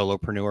as a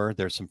solopreneur,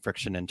 there's some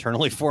friction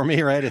internally for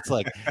me, right? It's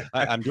like,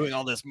 I'm doing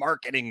all this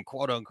marketing,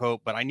 quote unquote,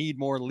 but I need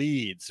more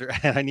leads,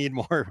 and I need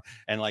more.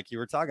 And like you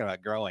were talking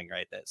about growing,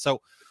 right? So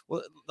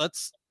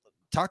let's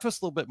talk to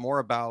us a little bit more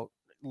about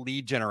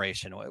lead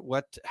generation.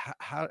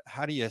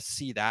 How do you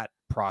see that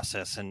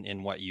process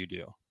in what you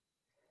do?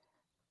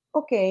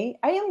 Okay,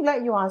 I am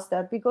glad you asked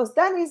that, because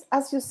that is,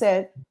 as you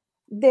said,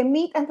 the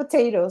meat and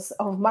potatoes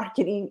of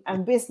marketing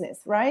and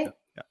business, right?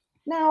 Yeah.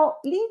 Now,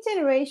 lead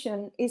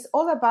generation is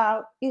all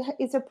about,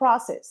 it's a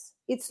process.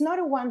 It's not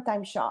a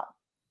one-time shot.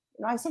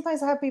 You know, I sometimes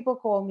have people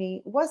call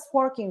me, what's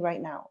working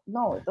right now?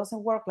 No, it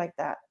doesn't work like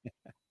that.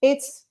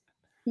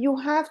 You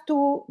have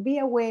to be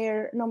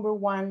aware, number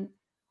 1,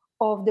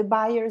 of the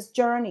buyer's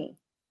journey.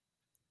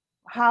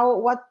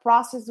 What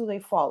process do they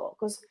follow?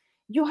 Because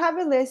you have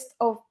a list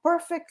of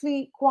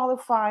perfectly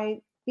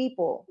qualified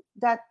people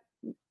that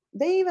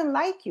they even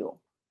like you.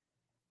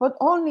 But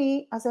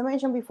only, as I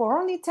mentioned before,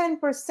 only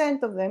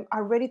 10% of them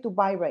are ready to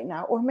buy right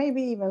now, or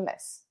maybe even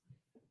less,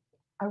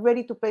 are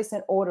ready to place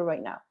an order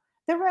right now.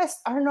 The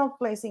rest are not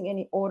placing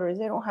any orders.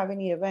 They don't have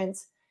any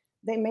events.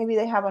 Maybe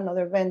they have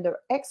another vendor,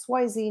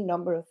 XYZ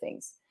number of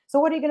things. So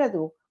what are you going to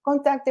do?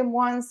 Contact them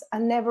once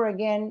and never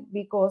again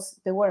because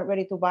they weren't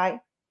ready to buy?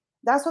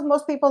 That's what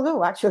most people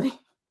do, actually.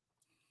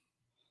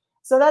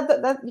 So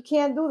that you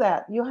can't do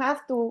that. You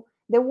have to,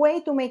 the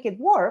way to make it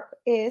work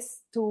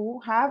is to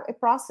have a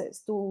process,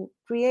 to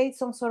create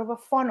some sort of a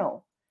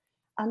funnel.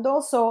 And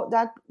also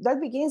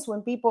that begins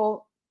when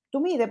people, to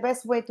me, the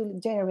best way to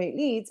generate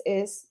leads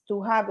is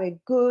to have a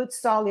good,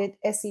 solid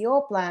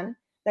SEO plan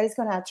that is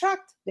going to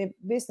attract the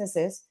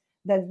businesses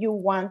that you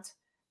want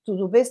to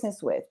do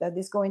business with, that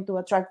is going to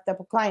attract the type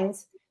of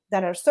clients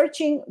that are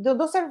searching.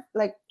 Those are,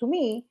 like, to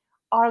me,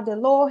 are the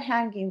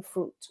low-hanging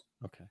fruit.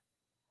 Okay.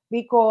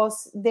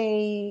 Because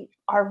they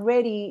are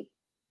ready,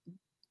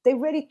 they're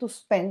ready to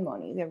spend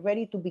money. They're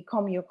ready to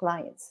become your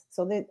clients.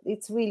 So that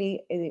it's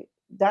really,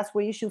 that's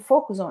where you should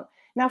focus on.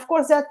 Now, of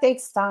course, that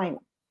takes time.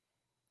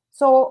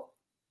 So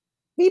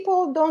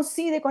people don't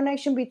see the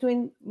connection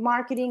between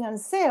marketing and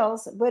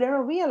sales, but they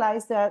don't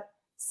realize that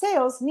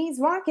sales needs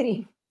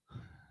marketing.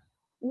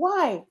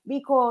 Why?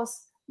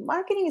 Because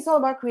marketing is all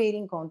about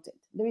creating content.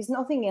 There is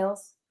nothing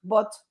else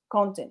but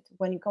content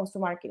when it comes to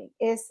marketing.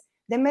 It's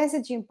the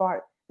messaging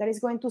part that is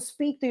going to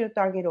speak to your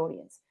target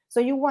audience. So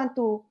you want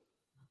to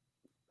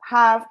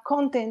have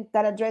content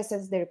that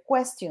addresses their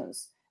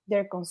questions,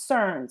 their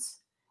concerns,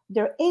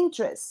 their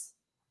interests,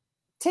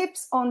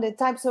 tips on the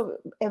types of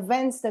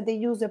events that they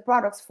use the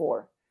products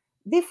for,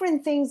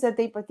 different things that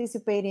they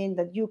participate in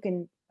that you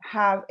can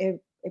have a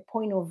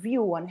point of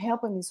view and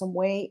help them in some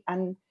way.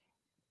 And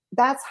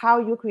that's how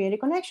you create a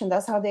connection.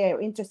 That's how they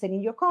are interested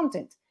in your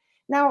content.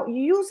 Now,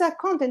 you use that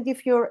content.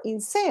 If you're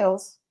in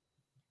sales,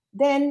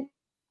 then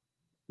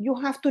you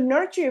have to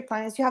nurture your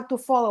clients. You have to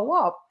follow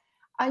up.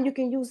 And you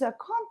can use that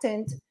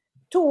content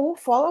to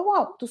follow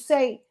up, to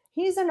say,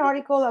 here's an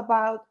article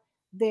about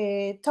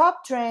the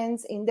top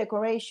trends in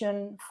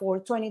decoration for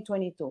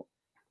 2022.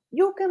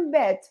 You can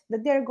bet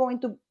that they're going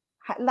to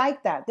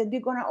like that they're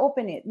going to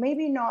open it.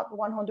 Maybe not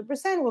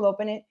 100% will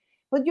open it,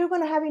 but you're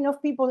going to have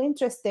enough people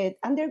interested,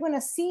 and they're going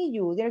to see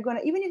you. They're going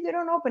to, even if they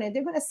don't open it,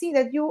 they're going to see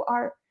that you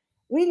are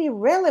really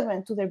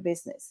relevant to their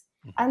business.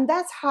 And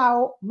that's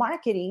how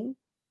marketing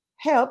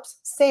helps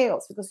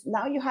sales, because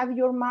now you have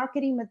your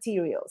marketing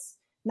materials.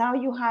 Now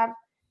you have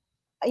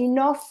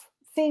enough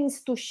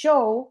things to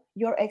show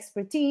your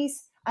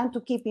expertise and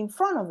to keep in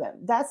front of them.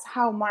 That's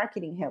how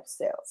marketing helps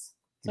sales.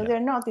 So they're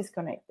not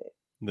disconnected.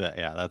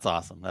 Yeah, that's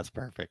awesome. That's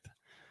perfect.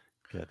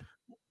 Good.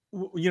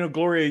 You know,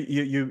 Gloria,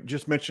 you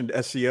just mentioned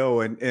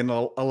SEO, and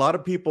a lot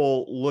of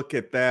people look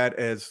at that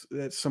as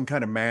some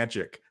kind of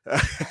magic.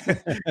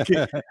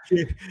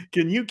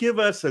 Can you give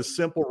us a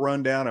simple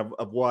rundown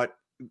of what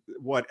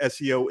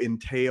SEO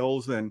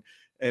entails, and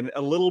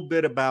a little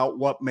bit about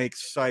what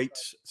makes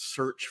sites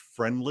search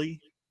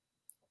friendly?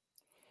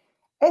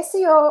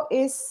 SEO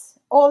is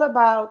all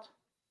about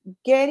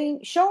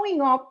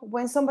showing up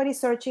when somebody's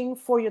searching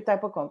for your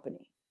type of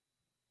company.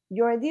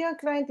 Your ideal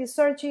client is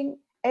searching.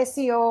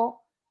 SEO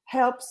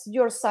helps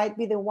your site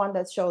be the one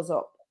that shows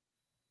up.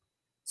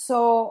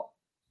 So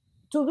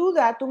to do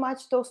that, to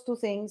match those two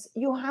things,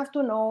 you have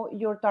to know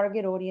your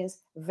target audience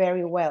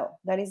very well.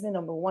 That is the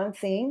number one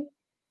thing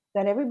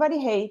that everybody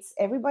hates.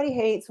 Everybody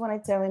hates when I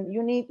tell them,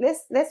 you need,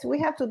 we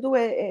have to do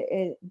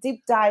a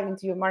deep dive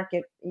into your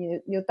market,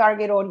 your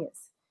target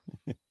audience.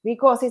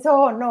 Because it's,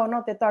 oh no,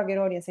 not the target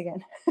audience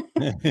again.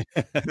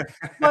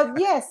 But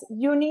yes,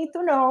 you need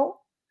to know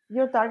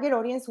your target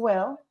audience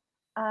well,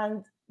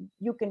 and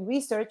you can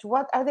research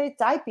what are they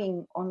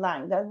typing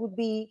online. That would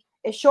be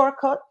a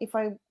shortcut, if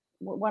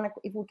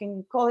we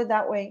can call it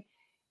that way.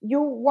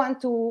 You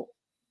want to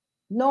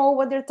know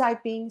what they're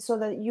typing so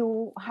that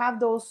you have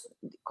those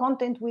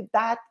content with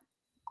that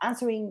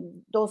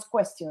answering those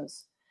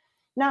questions.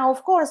 Now,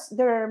 of course,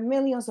 there are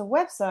millions of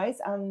websites,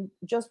 and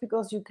just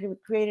because you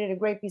created a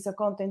great piece of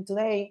content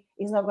today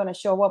is not going to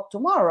show up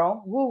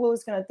tomorrow. Google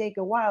is going to take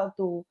a while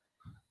to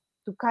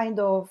kind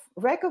of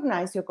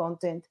recognize your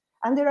content.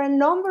 And there are a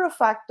number of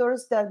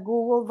factors that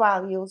Google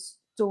values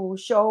to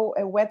show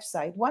a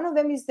website. One of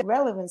them is the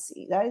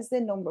relevancy. That is the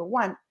number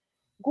one.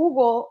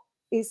 Google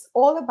is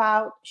all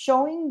about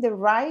showing the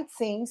right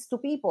things to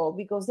people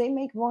because they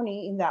make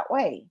money in that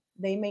way.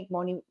 They make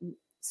money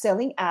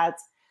selling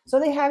ads. So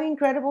they have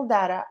incredible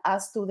data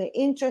as to the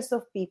interest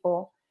of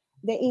people,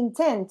 the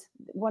intent.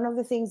 One of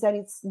the things that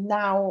it's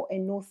now a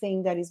new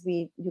thing that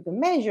you can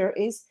measure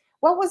is,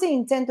 what was the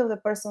intent of the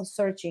person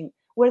searching?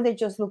 Were they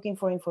just looking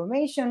for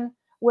information?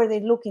 Were they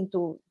looking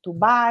to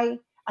buy?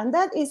 And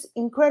that is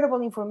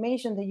incredible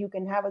information that you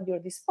can have at your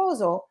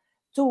disposal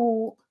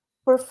to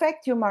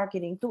perfect your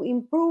marketing, to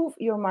improve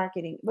your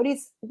marketing. But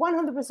it's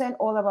 100%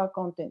 all about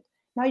content.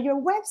 Now,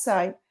 your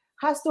website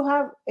has to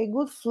have a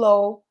good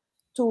flow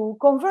to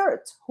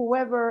convert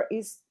whoever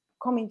is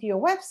coming to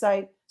your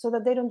website so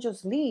that they don't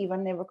just leave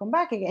and never come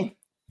back again.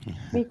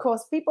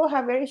 Because people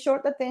have very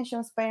short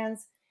attention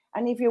spans.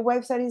 And if your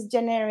website is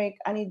generic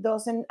and it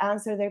doesn't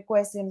answer their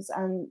questions,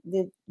 and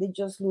they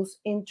just lose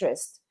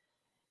interest.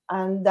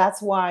 And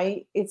that's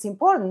why it's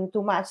important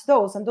to match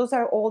those. And those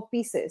are all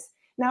pieces.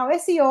 Now,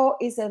 SEO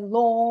is a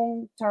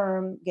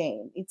long-term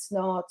game. It's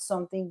not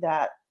something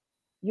that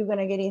you're going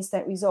to get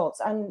instant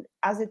results. And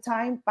as the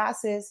time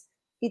passes,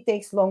 it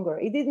takes longer.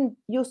 It didn't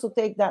used to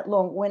take that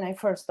long when I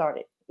first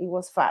started. It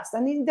was fast.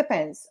 And it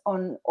depends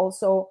on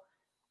also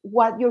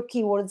what your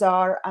keywords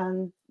are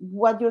and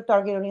what your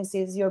target audience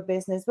is, your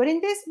business. But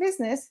in this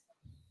business,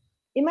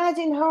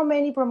 imagine how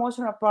many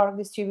promotional product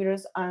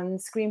distributors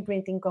and screen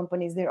printing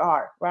companies there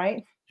are,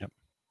 right? Yep.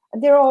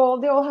 And they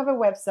all have a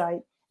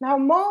website. Now,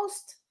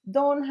 most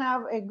don't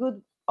have a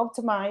good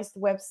optimized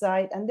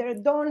website, and they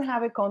don't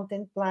have a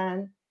content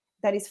plan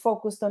that is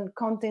focused on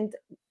content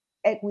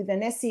with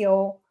an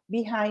SEO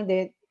behind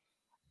it.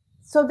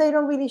 So they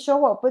don't really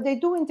show up, but they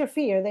do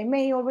interfere. They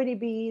may already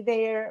be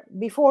there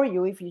before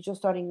you if you're just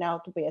starting now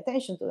to pay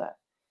attention to that.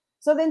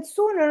 So then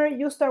sooner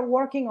you start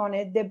working on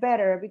it, the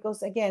better,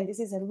 because again, this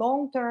is a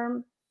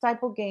long-term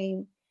type of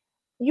game.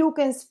 You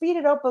can speed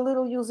it up a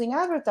little using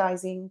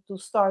advertising to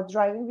start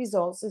driving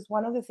results. It's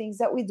one of the things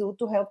that we do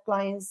to help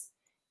clients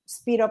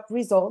speed up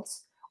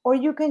results. Or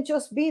you can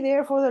just be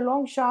there for the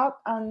long shot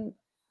and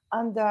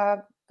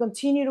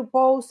continue to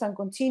post and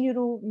continue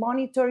to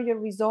monitor your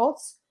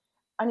results.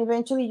 And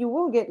eventually you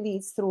will get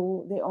leads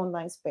through the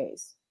online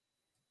space.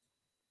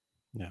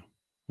 Yeah.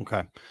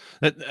 Okay.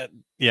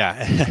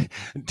 Yeah.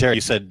 Terry,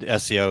 you said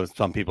SEO.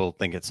 Some people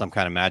think it's some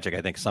kind of magic.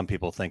 I think some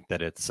people think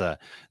that it's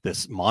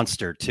this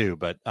monster too.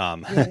 But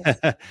Yes.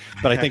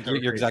 but I think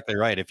you're exactly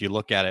right. If you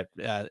look at it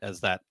as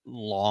that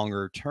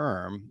longer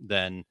term,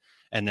 then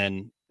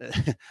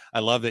I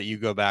love that you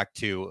go back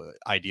to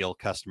ideal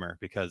customer,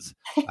 because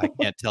I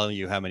can't tell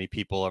you how many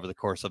people over the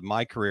course of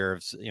my career,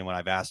 when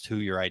I've asked who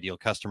your ideal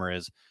customer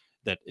is,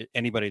 that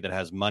anybody that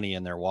has money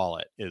in their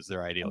wallet is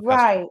their ideal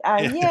right.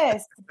 customer.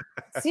 Yes.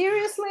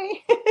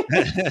 Seriously?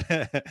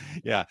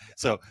 Yeah.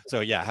 So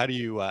yeah, how do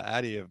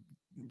you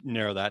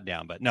narrow that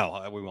down? But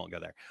no, we won't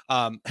go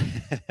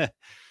there.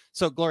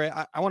 So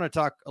Gloria, I want to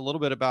talk a little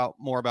bit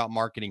more about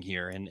marketing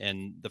here,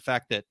 and the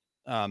fact that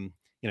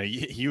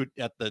you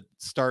at the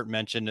start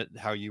mentioned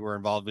how you were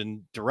involved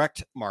in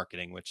direct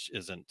marketing, which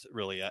isn't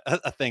really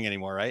a thing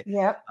anymore, right?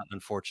 Yep.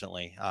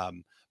 Unfortunately.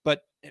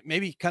 But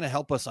maybe kind of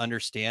help us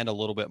understand a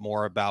little bit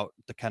more about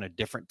the kind of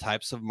different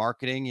types of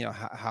marketing,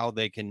 how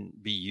they can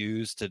be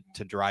used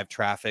to drive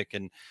traffic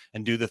and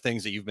do the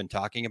things that you've been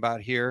talking about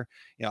here.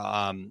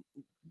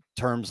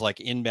 Terms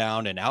like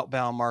inbound and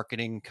outbound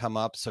marketing come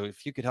up. So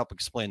if you could help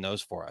explain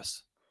those for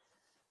us.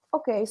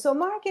 Okay, so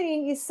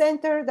marketing is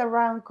centered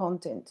around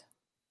content.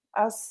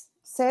 As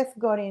Seth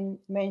Godin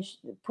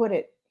put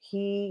it,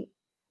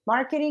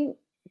 marketing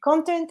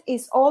content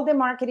is all the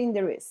marketing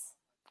there is.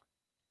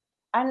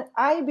 And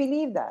I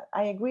believe that.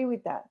 I agree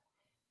with that.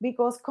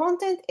 Because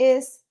content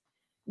is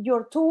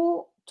your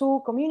tool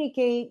to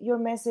communicate your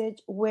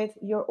message with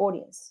your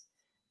audience.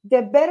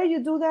 The better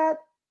you do that,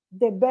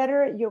 the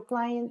better your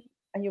client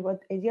and your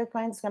ideal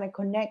client is going to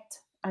connect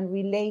and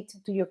relate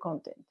to your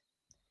content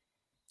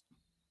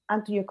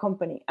and to your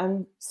company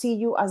and see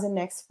you as an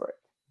expert.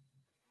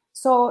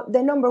 So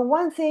the number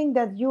one thing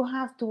that you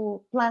have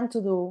to plan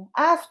to do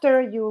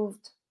after you've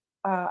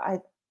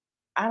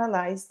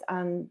analyzed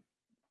and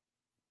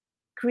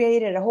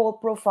created a whole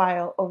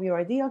profile of your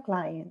ideal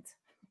client,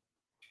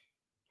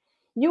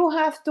 you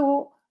have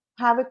to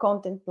have a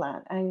content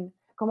plan and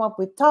come up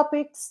with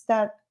topics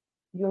that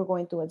you're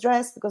going to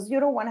address, because you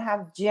don't want to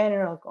have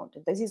general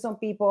content. I see some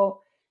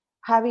people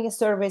having a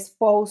service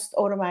post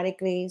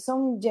automatically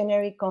some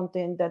generic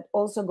content that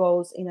also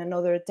goes in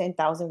another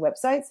 10,000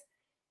 websites.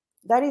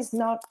 That is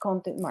not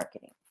content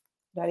marketing.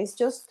 That is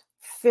just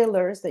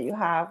fillers that you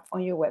have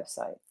on your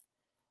website.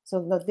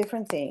 So the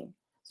different thing.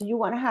 So you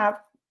want to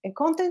have a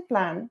content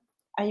plan,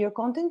 and your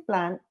content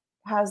plan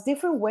has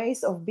different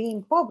ways of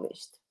being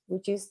published,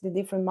 which is the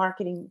different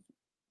marketing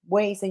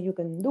ways that you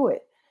can do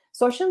it.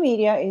 Social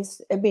media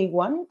is a big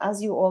one,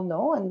 as you all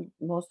know, and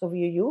most of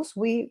you use.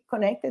 We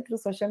connected through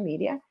social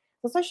media.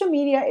 So social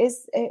media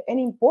is an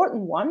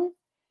important one.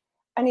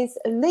 And it's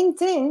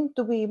LinkedIn,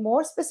 to be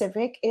more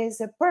specific, is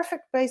a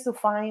perfect place to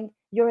find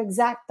your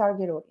exact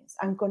target audience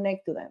and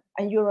connect to them.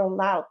 And you're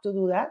allowed to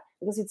do that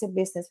because it's a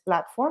business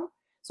platform.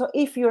 So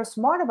if you're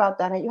smart about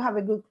that and you have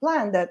a good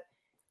plan that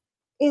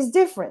is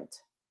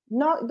different,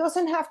 it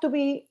doesn't have to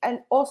be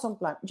an awesome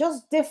plan,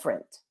 just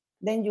different,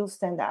 then you'll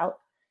stand out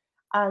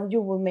and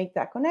you will make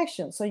that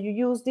connection. So you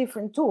use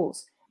different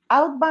tools.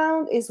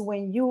 Outbound is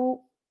when you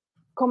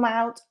come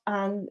out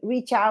and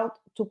reach out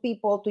to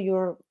people, to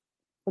your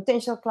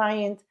potential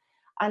client,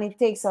 and it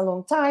takes a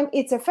long time.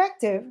 It's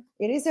effective.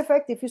 It is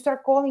effective. If you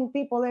start calling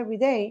people every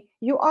day,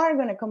 you are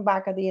going to come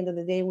back at the end of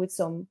the day with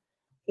some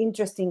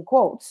interesting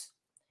quotes.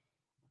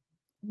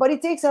 But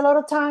it takes a lot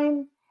of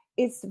time.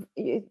 It's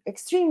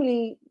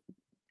extremely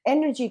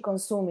energy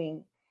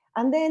consuming.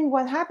 And then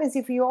what happens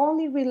if you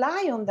only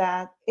rely on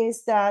that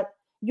is that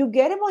You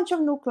get a bunch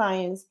of new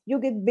clients, you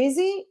get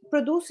busy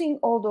producing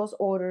all those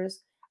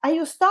orders, and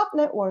you stop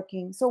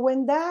networking. So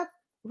when that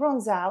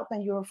runs out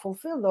and you're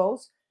fulfilled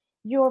those,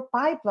 your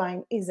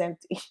pipeline is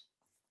empty.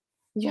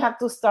 You have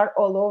to start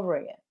all over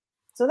again.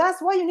 So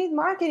that's why you need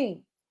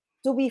marketing,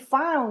 to be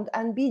found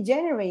and be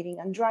generating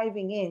and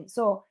driving in.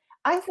 So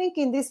I think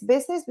in this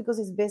business, because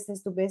it's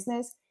business to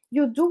business,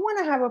 you do want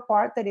to have a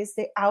part that is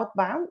the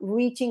outbound,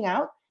 reaching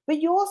out,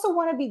 but you also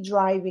want to be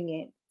driving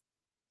in.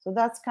 So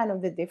that's kind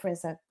of the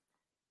difference.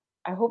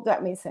 I hope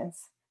that makes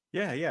sense.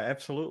 Yeah,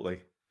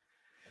 absolutely.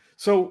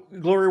 So,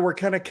 Gloria, we're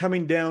kind of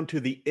coming down to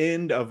the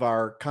end of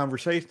our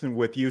conversation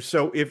with you.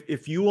 So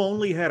if you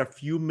only had a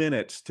few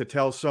minutes to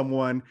tell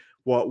someone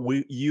what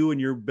you and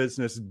your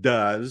business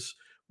does,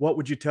 what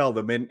would you tell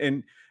them?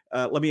 And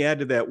let me add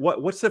to that.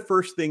 What's the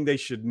first thing they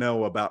should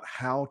know about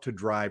how to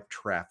drive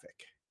traffic?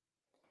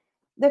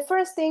 The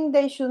first thing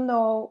they should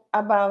know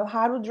about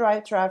how to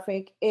drive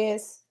traffic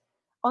is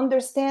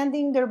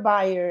understanding their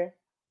buyer,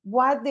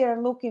 what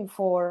they're looking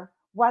for,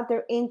 what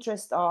their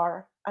interests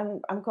are.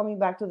 And I'm coming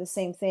back to the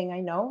same thing, I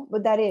know,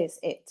 but that is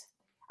it.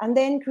 And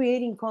then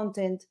creating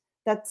content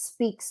that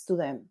speaks to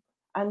them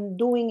and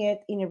doing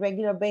it in a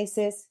regular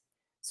basis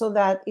so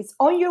that it's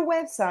on your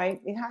website.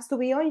 It has to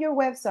be on your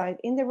website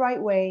in the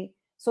right way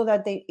so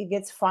that it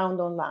gets found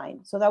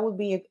online. So that would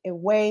be a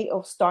way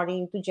of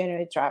starting to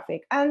generate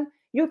traffic. And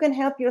you can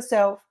help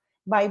yourself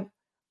by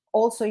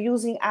also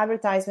using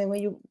advertisement.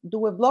 When you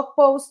do a blog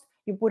post,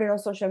 you put it on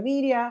social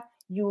media,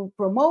 you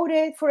promote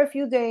it for a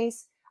few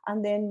days,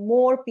 and then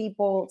more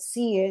people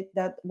see it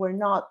that were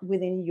not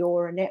within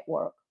your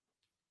network.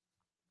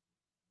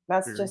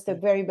 That's very just a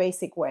very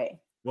basic way.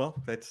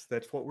 Well, that's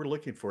what we're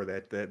looking for,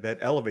 that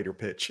elevator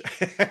pitch.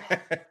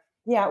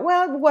 Yeah,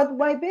 well, what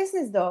my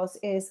business does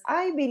is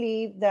I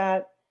believe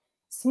that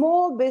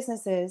small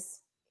businesses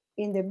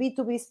in the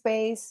B2B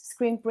space,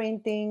 screen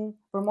printing,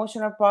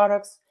 promotional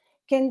products,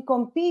 can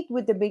compete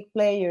with the big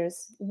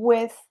players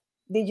with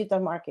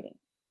digital marketing.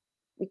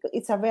 Because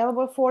it's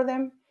available for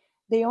them.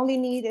 They only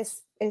need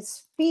a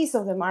piece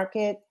of the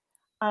market.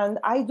 And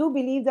I do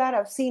believe that.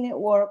 I've seen it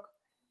work.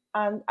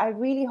 And I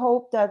really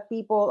hope that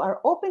people are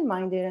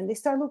open-minded and they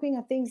start looking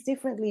at things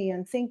differently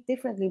and think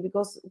differently,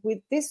 because with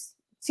this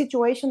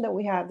situation that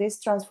we have,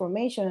 this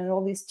transformation and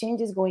all these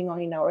changes going on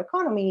in our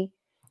economy,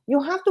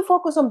 you have to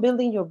focus on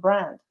building your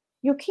brand.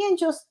 You can't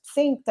just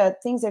think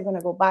that things are going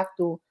to go back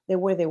to the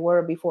way they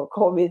were before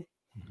COVID.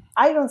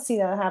 I don't see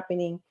that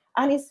happening.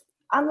 And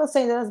I'm not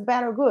saying that that's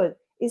bad or good.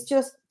 It's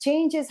just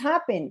changes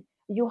happen.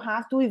 You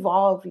have to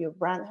evolve. Your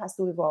brand has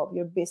to evolve.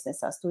 Your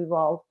business has to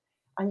evolve.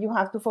 And you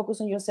have to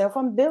focus on yourself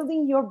and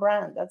building your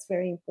brand. That's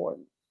very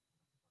important.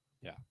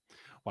 Yeah.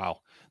 Wow.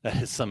 That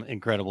is some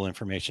incredible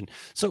information.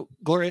 So,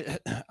 Gloria,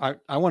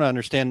 I want to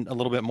understand a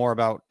little bit more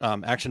about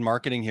action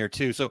marketing here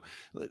too. So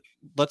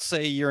let's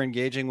say you're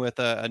engaging with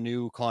a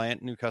new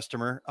client, new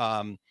customer.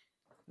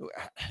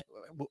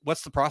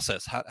 What's the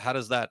process? How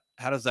does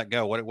that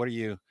go? What are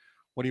you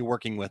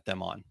working with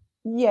them on?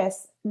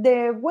 Yes,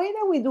 the way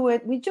that we do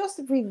it, we just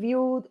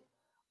reviewed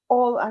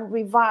all and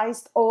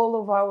revised all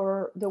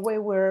of the way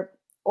we're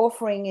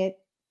offering it,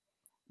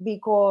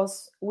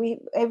 because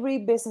every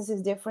business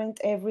is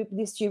different, every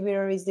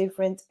distributor is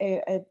different,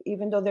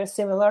 even though they're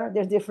similar,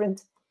 they're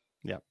different.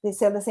 Yeah, they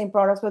sell the same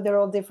products, but they're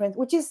all different,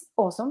 which is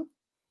awesome.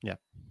 Yeah.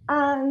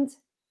 And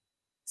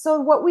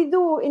so what we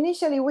do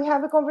initially, we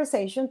have a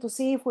conversation to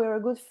see if we're a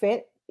good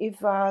fit. If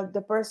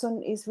the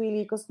person is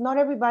really, because not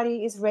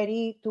everybody is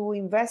ready to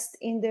invest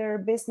in their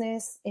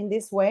business in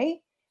this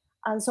way.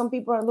 And some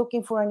people are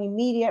looking for an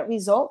immediate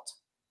result.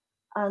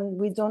 And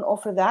we don't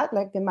offer that,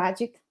 like the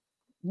magic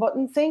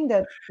button thing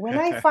that when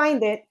I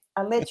find it,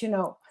 I'll let you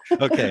know.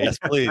 Okay, yes,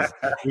 please.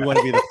 We want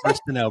to be the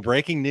first to know.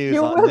 Breaking news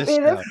you on will this be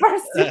show. The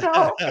first to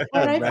know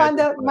when I find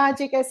that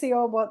magic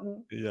SEO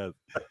button. Yes.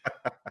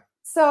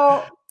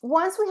 So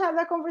once we have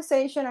that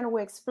conversation and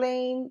we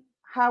explain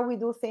how we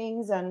do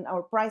things and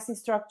our pricing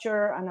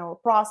structure and our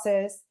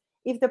process,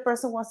 if the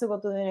person wants to go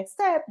to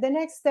the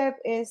next step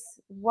is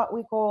what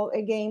we call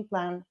a game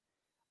plan,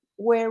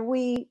 where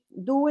we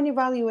do an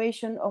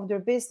evaluation of their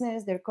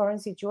business, their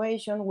current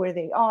situation, where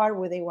they are,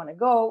 where they want to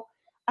go.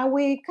 And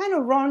we kind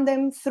of run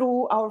them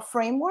through our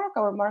framework,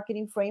 our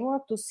marketing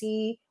framework, to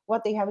see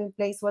what they have in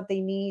place, what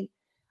they need.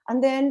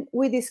 And then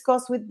we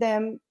discuss with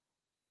them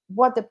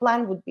what the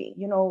plan would be,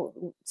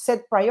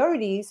 set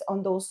priorities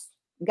on those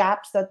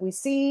gaps that we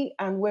see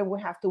and where we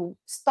have to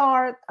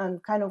start,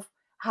 and kind of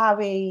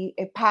have a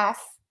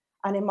path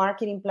and a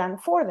marketing plan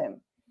for them.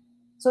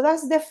 So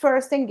that's the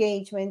first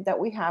engagement that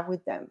we have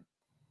with them.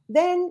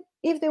 Then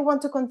if they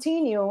want to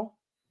continue,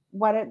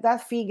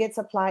 that fee gets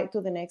applied to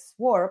the next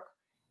work.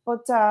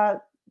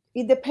 But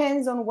it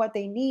depends on what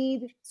they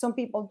need. Some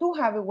people do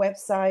have a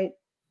website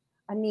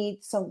and need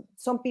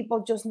some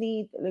people just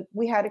need, like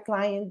we had a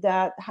client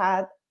that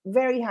had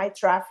very high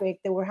traffic.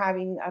 They were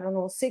having,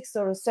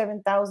 6,000 or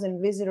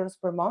 7,000 visitors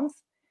per month.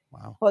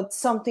 Wow. But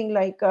something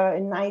like a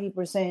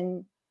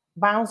 90%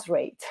 bounce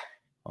rate.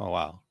 Oh,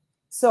 wow.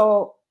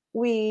 So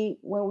when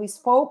we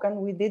spoke and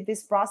we did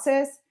this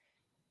process,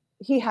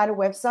 he had a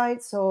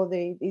website, so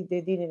they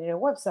didn't need a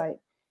website,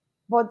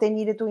 but they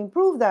needed to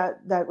improve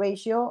that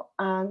ratio,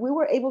 and we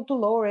were able to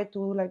lower it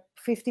to like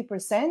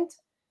 50%.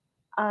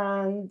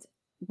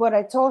 But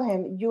I told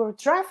him, your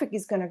traffic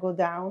is going to go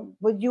down,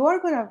 but you are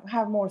going to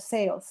have more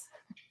sales.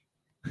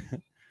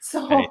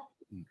 So hey,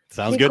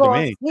 sounds good to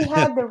me. We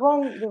had the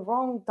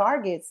wrong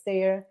targets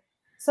there.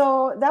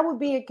 So that would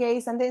be a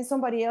case. And then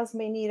somebody else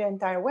may need an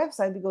entire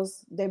website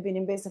because they've been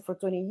invested for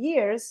 20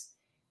 years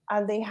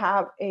and they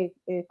have a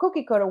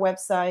cookie cutter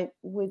website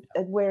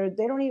where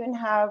they don't even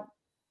have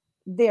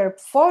their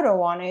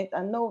photo on it.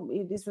 And no,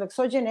 it's like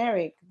so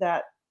generic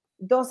that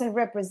doesn't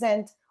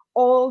represent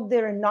all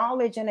their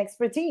knowledge and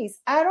expertise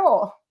at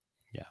all.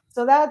 Yeah.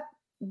 So that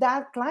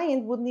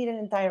client would need an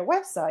entire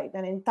website,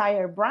 an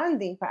entire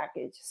branding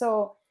package.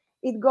 So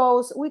it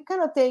goes, we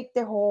kind of take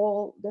the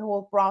whole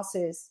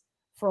process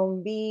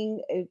from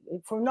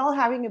from not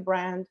having a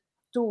brand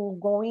to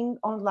going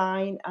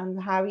online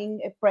and having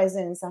a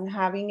presence and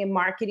having a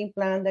marketing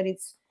plan that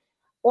it's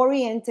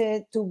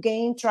oriented to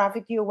gain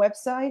traffic to your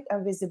website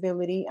and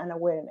visibility and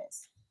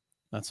awareness.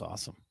 That's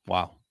awesome.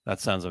 Wow. That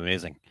sounds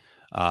amazing.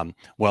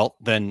 Well,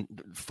 then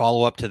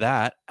follow up to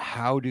that.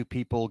 How do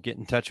people get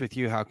in touch with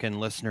you? How can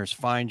listeners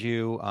find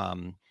you,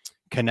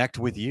 connect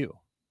with you?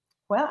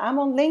 Well, I'm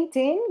on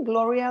LinkedIn,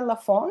 Gloria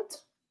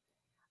Lafont.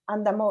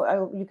 And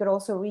you could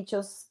also reach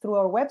us through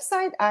our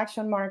website,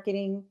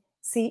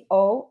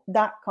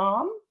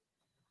 actionmarketingco.com.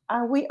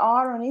 And we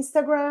are on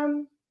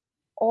Instagram,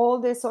 all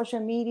the social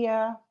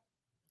media,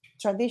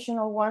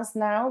 traditional ones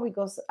now,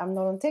 because I'm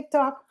not on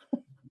TikTok.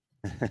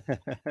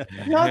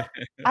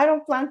 I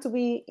don't plan to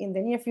be in the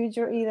near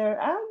future either.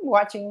 I'm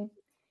watching.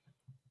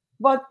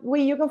 But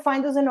you can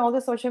find us in all the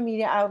social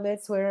media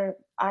outlets. We're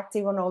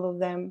active on all of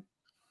them.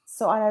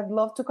 So I'd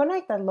love to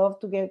connect. I'd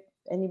love to get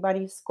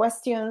anybody's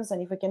questions,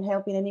 and if I can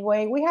help in any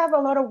way. We have a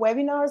lot of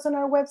webinars on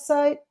our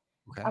website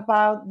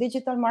about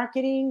digital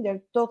marketing.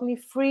 They're totally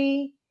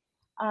free.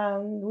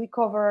 And we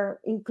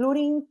cover,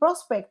 including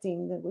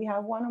prospecting. We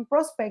have one on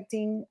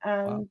prospecting,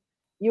 and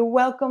you're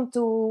welcome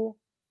to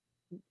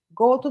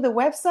go to the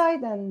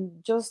website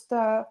and just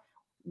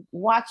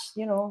watch,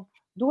 do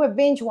a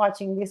binge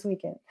watching this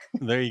weekend.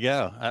 There you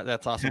go.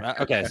 That's awesome.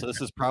 Okay. So this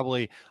is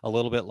probably a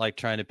little bit like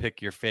trying to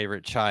pick your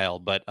favorite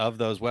child, but of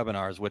those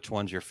webinars, which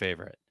one's your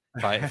favorite?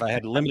 If I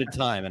had limited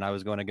time and I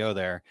was going to go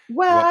there.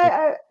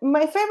 Well,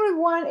 my favorite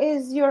one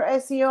is your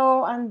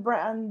SEO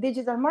and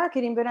digital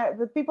marketing, but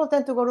people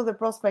tend to go to the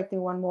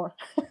prospecting one more.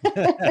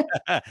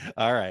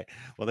 All right.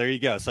 Well, there you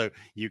go. So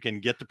you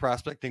can get the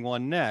prospecting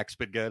one next,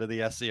 but go to the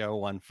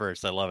SEO one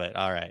first. I love it.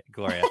 All right,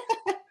 Gloria.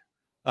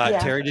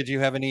 Terry, did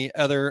you have any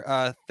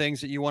other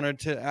things that you wanted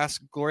to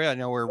ask Gloria? I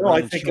know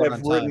I think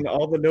I've written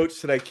all the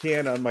notes that I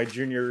can on my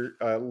junior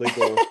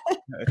legal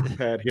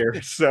pad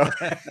here. So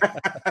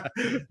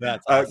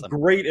that's awesome.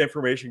 Great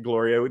information,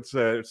 Gloria. It's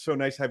so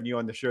nice having you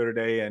on the show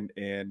today, and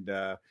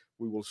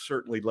we will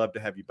certainly love to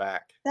have you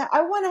back. Now,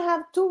 I want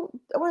to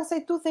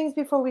say two things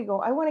before we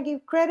go. I want to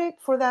give credit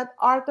for that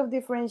art of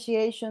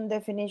differentiation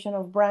definition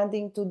of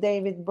branding to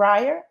David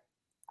Breyer.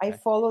 I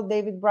follow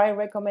David Breyer,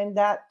 recommend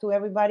that to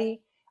everybody.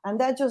 And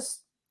that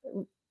just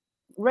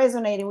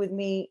resonated with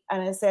me.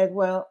 And I said,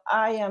 well,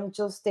 I am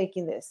just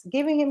taking this,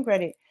 giving him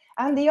credit.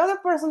 And the other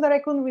person that I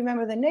couldn't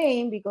remember the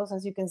name, because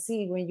as you can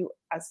see,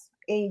 as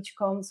age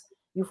comes,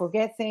 you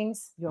forget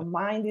things. Your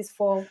mind is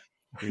full.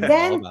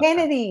 Dan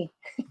Kennedy.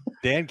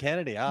 Dan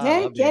Kennedy.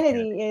 Dan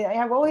Kennedy. I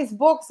have all his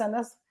books, and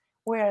that's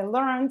where I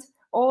learned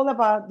all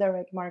about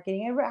direct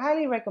marketing. I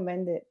highly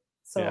recommend it.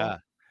 So yeah.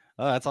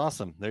 Oh, that's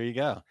awesome. There you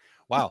go.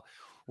 Wow.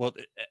 Well,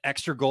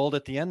 extra gold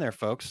at the end there,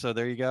 folks. So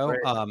there you go.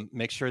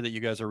 Make sure that you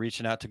guys are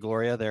reaching out to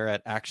Gloria there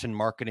at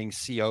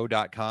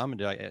actionmarketingco.com.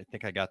 And I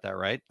think I got that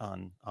right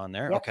on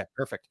there. Yep. Okay,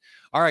 perfect.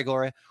 All right,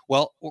 Gloria.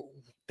 Well,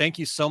 thank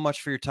you so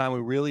much for your time. We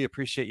really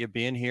appreciate you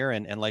being here.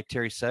 And like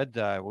Terry said,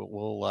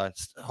 we'll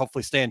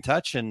hopefully stay in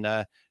touch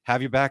and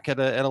have you back at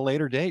a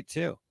later date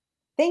too.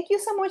 Thank you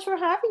so much for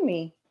having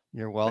me.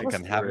 You're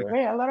welcome. Have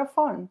a lot of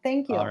fun.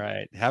 Thank you. All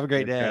right. Have a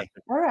great day.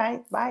 All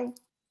right. Bye.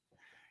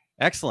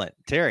 Excellent.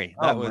 Terry.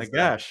 That was, my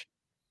gosh.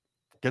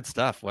 Good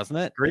stuff, wasn't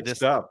it? Great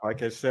stuff.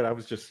 Like I said, I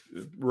was just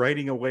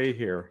writing away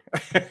here.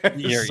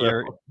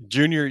 Your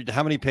junior,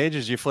 how many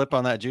pages you flip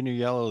on that junior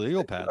yellow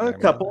legal pad? A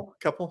couple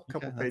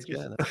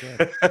pages. That's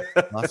good.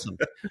 Awesome.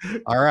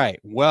 All right.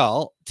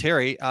 Well,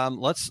 Terry,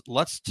 let's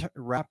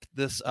wrap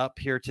this up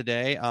here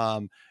today.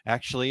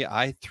 Actually,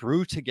 I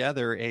threw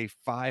together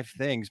 5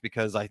 things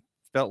because I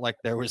felt like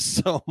there was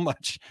so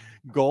much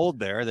gold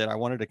there that I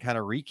wanted to kind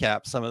of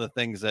recap some of the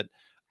things that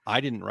I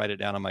didn't write it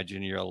down on my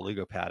junior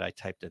Lego pad. I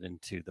typed it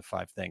into the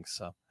 5 things.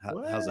 So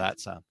how's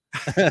that sound?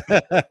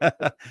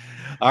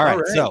 All right.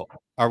 So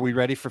are we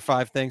ready for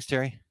 5 things,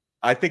 Terry?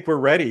 I think we're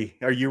ready.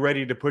 Are you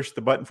ready to push the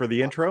button for the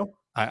intro?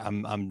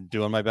 I'm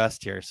doing my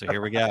best here. So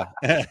here we go.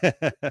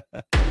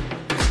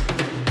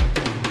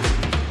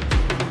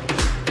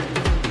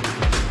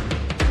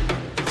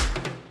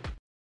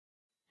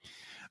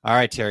 All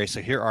right, Terry.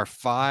 So here are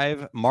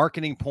 5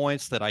 marketing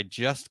points that I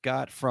just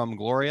got from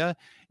Gloria,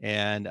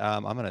 and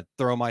I'm going to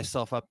throw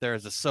myself up there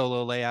as a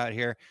solo layout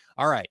here.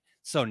 All right.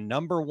 So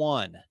number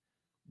 1,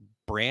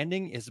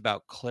 branding is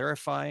about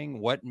clarifying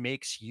what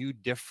makes you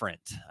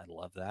different. I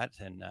love that.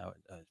 And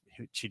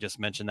she just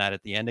mentioned that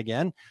at the end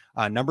again.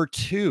 Number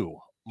 2,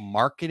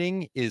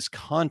 marketing is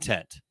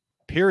content,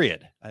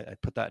 period. I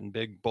put that in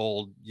big,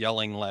 bold,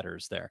 yelling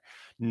letters there.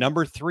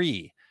 Number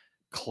 3,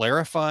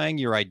 clarifying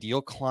your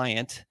ideal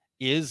client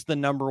is the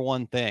number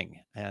 1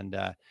 thing. And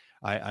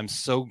I'm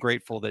so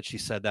grateful that she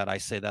said that. I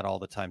say that all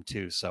the time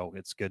too. So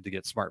it's good to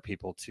get smart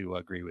people to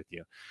agree with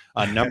you.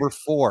 Number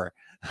 4,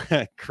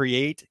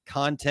 create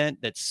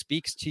content that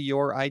speaks to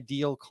your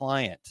ideal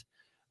client.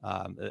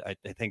 I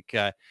think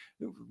a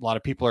lot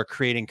of people are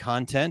creating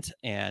content,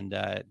 and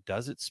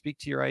does it speak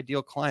to your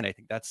ideal client? I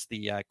think that's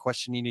the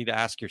question you need to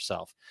ask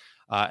yourself.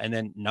 And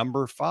then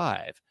number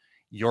 5,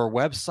 your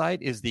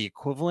website is the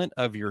equivalent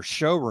of your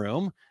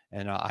showroom.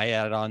 And I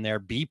added on there,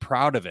 be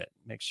proud of it.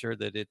 Make sure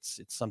that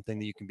it's something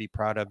that you can be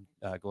proud of.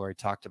 Gloria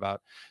talked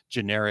about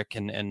generic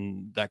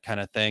and that kind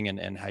of thing,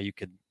 and how you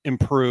could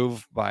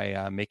improve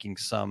by making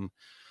some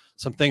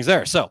things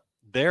there. So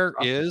there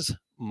is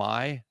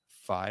my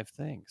 5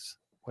 things.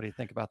 What do you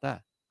think about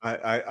that?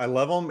 I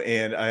love them,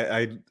 and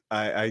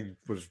I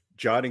was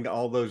jotting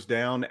all those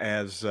down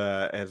as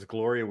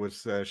Gloria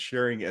was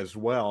sharing as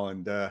well.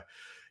 And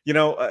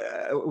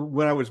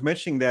when I was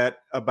mentioning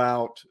that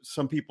about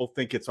some people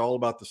think it's all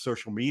about the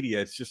social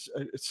media, it's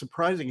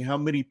surprising how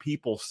many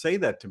people say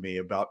that to me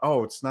about,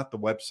 oh, it's not the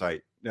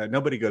website.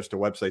 Nobody goes to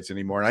websites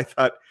anymore. And I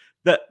thought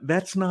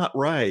that's not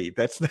right.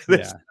 That's not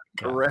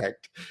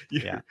correct.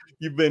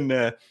 You've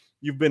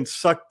been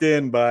sucked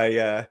in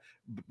by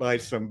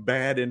some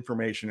bad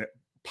information,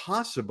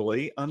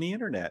 possibly on the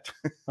internet.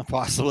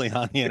 Possibly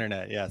on the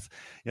internet. Yes.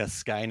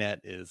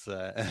 Skynet is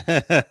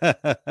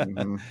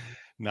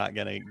not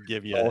going to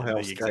give you all hell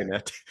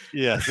Skynet.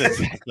 Yes,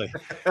 exactly.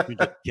 We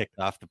get kicked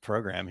off the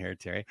program here,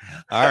 Terry.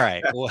 All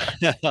right.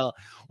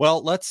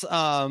 Well, let's you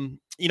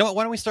know what?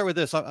 Why don't we start with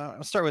this?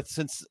 I'll start with,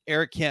 since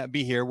Eric can't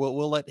be here,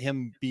 we'll let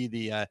him be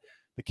the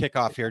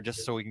kickoff here,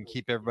 just so we can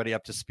keep everybody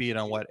up to speed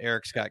on what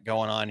Eric's got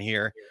going on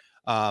here.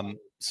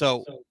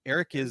 So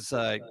Eric is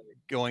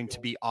going to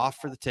be off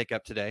for the take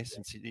up today,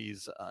 since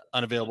he's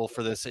unavailable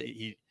for this.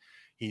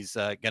 He's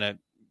going to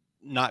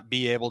not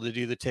be able to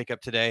do the take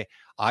up today.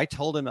 I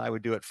told him I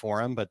would do it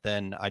for him, but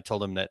then I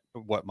told him that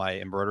what my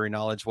embroidery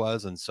knowledge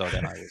was, and so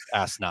then I was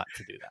asked not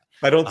to do that.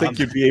 I don't think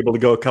you'd be able to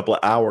go a couple of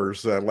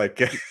hours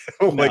like I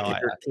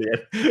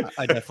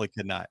definitely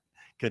could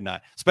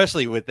not,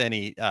 especially with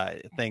any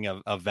thing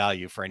of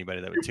value for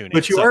anybody that would tune in.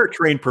 But you are a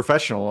trained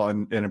professional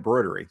in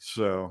embroidery,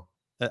 so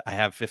I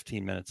have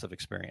 15 minutes of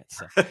experience.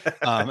 So.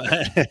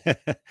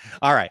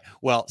 All right.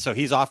 Well, so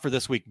he's off for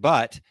this week,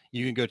 but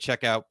you can go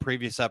check out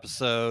previous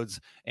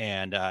episodes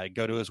and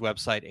go to his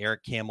website,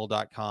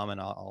 ericcampbell.com, and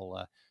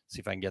I'll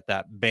see if I can get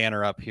that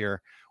banner up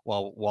here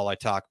while I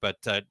talk. But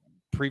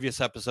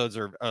previous episodes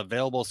are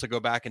available, so go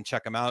back and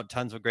check them out.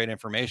 Tons of great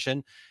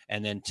information.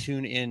 And then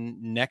tune in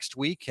next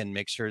week and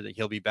make sure that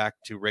he'll be back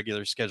to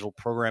regular scheduled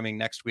programming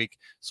next week.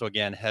 So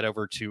again, head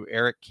over to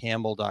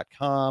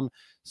ericcampbell.com.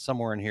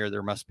 Somewhere in here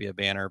there must be a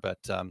banner, but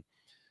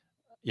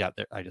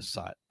I just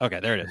saw it. Okay,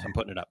 there it is. I'm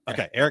putting it up.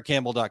 Okay,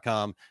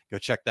 ericcampbell.com. Go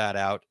check that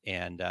out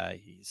and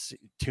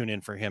tune in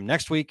for him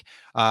next week.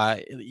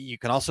 You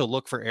can also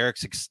look for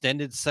Eric's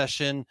extended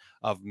session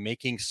of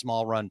making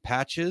small run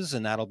patches,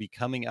 and that'll be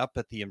coming up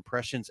at the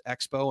Impressions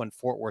Expo in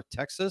Fort Worth,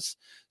 Texas.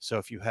 So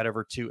if you head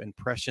over to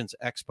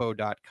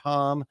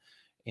impressionsexpo.com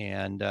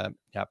and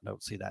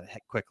don't see that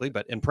quickly,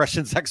 but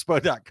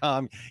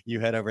impressionsexpo.com,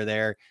 you head over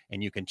there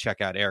and you can check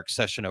out Eric's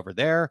session over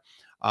there.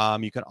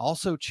 You can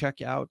also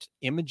check out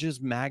Images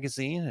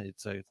Magazine.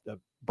 It's a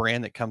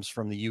brand that comes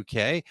from the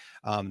UK.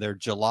 Their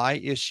July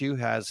issue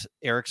has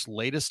Eric's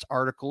latest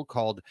article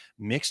called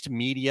Mixed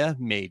Media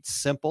Made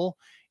Simple.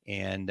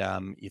 And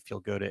if you'll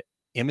go to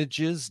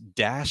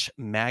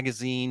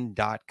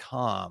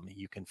images-magazine.com,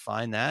 you can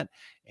find that,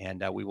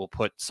 and we will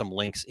put some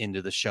links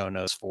into the show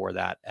notes for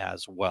that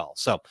as well.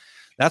 So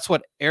that's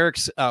what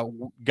Eric's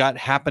got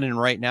happening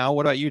right now.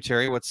 What about you,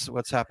 Terry?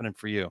 What's happening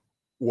for you?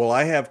 Well,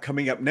 I have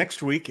coming up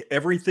next week,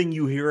 everything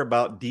you hear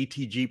about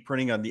DTG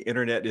printing on the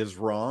internet is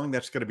wrong.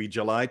 That's going to be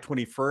July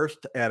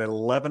 21st at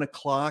 11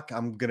 o'clock.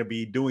 I'm going to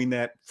be doing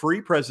that free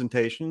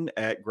presentation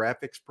at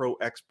Graphics Pro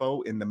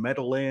Expo in the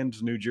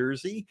Meadowlands, New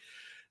Jersey.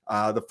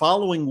 The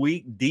following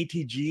week,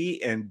 DTG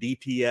and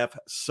DTF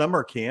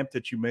Summer Camp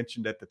that you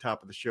mentioned at the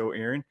top of the show,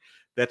 Aaron,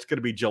 that's going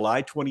to be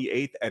July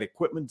 28th at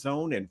Equipment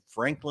Zone in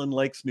Franklin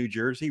Lakes, New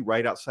Jersey,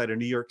 right outside of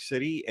New York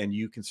City. And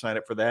you can sign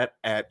up for that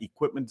at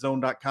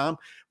equipmentzone.com.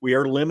 We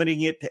are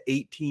limiting it to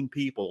 18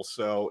 people,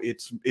 so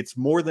it's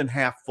more than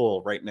half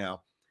full right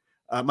now.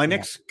 My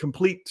next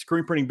complete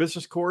screen printing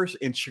business course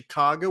in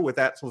Chicago with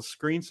Atlas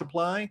Screen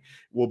Supply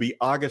will be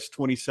August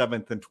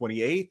 27th and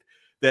 28th.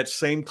 That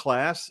same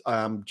class,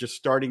 just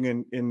starting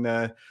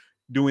in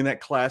doing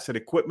that class at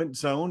Equipment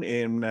Zone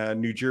in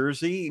New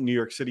Jersey, New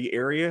York City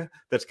area.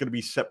 That's going to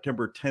be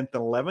September 10th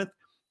and 11th.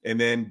 And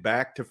then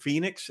back to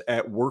Phoenix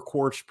at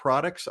Workhorse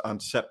Products on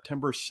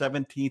September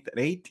 17th and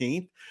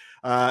 18th.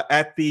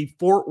 At the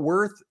Fort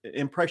Worth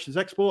Impressions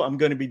Expo, I'm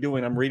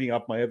reading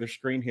off my other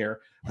screen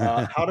here,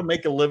 how to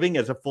make a living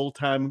as a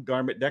full-time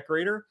garment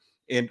decorator,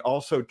 and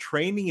also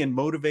training and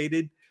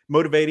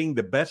motivating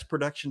the best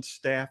production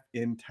staff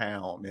in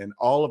town. And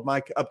all of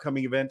my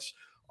upcoming events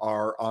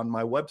are on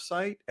my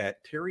website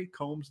at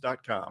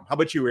terrycombs.com. How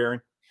about you,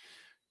 Aaron?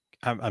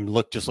 I'm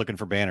just looking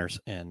for banners,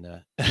 and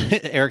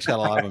Eric's got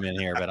a lot of them in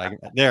here, but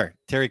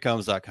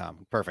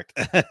terrycombs.com. Perfect.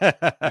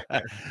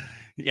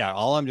 Yeah,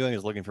 all I'm doing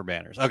is looking for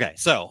banners. Okay,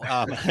 so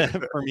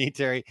for me,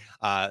 Terry,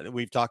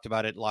 we've talked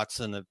about it lots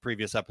in the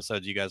previous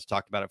episodes. You guys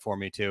talked about it for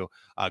me too.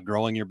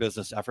 Growing Your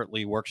Business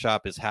Effortlessly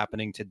workshop is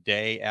happening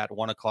today at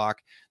 1:00.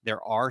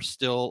 There are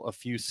still a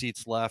few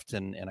seats left,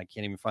 and I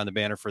can't even find the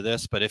banner for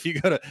this, but if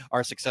you go to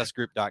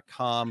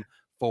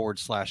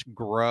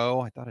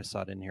oursuccessgroup.com/grow, I thought I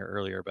saw it in here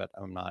earlier, but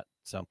I'm not.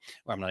 So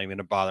I'm not even going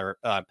to bother.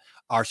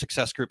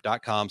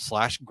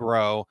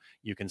 Oursuccessgroup.com/grow.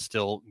 You can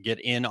still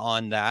get in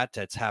on that.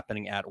 It's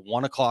happening at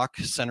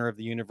 1:00 center of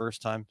the universe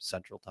time,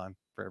 central time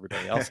for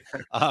everybody else.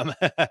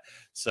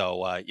 So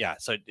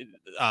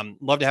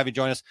love to have you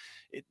join us.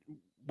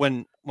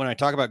 When I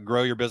talk about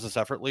grow your business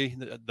effortlessly,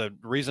 the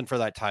reason for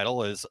that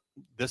title is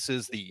this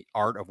is the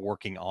art of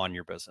working on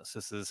your business.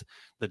 This is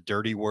the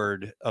dirty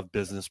word of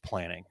business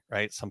planning,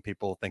 right? Some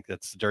people think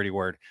that's the dirty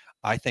word.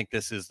 I think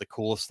this is the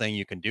coolest thing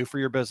you can do for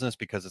your business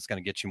because it's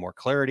going to get you more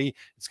clarity.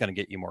 It's going to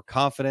get you more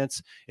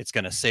confidence. It's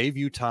going to save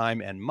you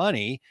time and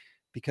money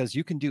because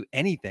you can do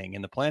anything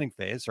in the planning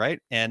phase,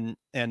 right? And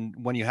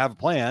when you have a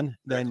plan,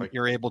 then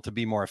you're able to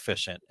be more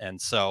efficient.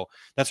 And so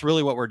that's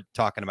really what we're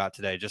talking about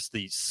today, just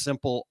the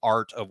simple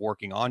art of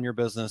working on your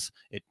business.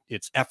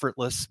 It's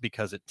effortless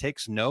because it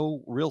takes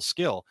no real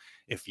skill.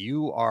 If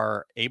you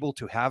are able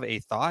to have a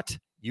thought,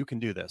 you can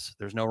do this.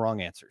 There's no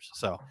wrong answers.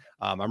 So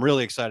I'm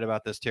really excited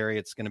about this, Terry.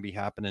 It's going to be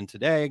happening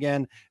today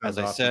again. As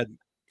I said,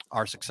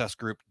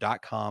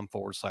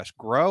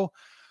 oursuccessgroup.com/grow.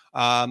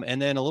 And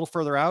then a little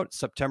further out,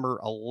 September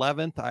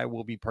 11th, I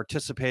will be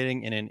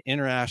participating in an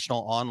international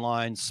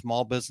online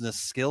small business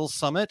skills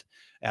summit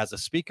as a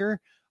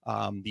speaker.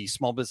 The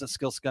Small Business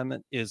Skills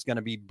Summit is going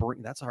to be,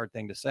 that's a hard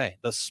thing to say.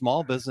 The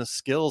Small Business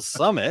Skills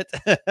Summit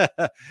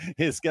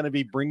is going to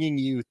be bringing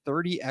you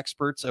 30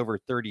 experts over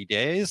 30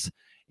 days.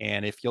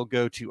 And if you'll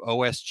go to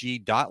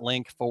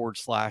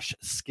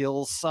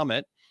osg.link/skills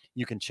summit,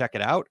 you can check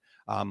it out.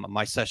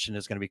 My session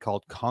is going to be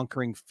called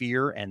Conquering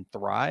Fear and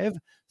Thrive.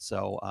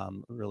 So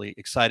I'm really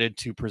excited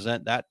to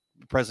present that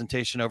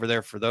presentation over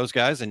there for those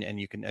guys. And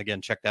you can,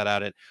 again, check that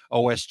out at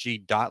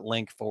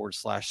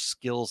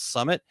osg.link/skills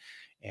summit.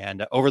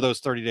 And over those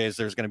 30 days,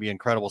 there's going to be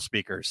incredible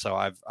speakers. So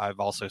I've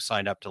also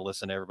signed up to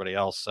listen to everybody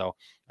else. So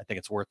I think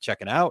it's worth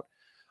checking out.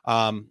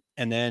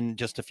 And then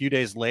just a few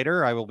days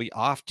later, I will be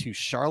off to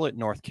Charlotte,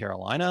 North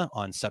Carolina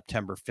on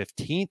September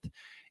 15th.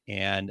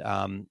 And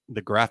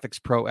the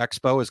Graphics Pro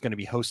Expo is going to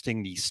be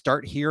hosting the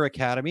Start Here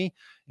Academy.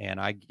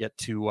 And I get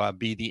to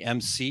be the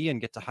MC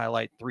and get to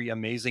highlight 3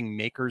 amazing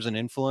makers and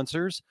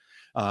influencers.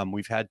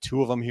 We've had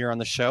 2 of them here on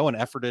the show and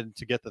efforted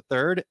to get the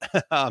 3rd.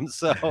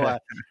 So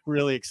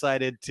really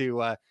excited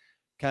to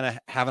kind of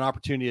have an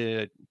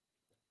opportunity to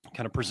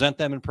kind of present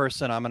them in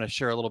person. I'm going to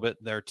share a little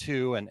bit there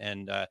too.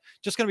 And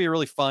just going to be a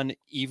really fun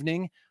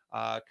evening,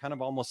 kind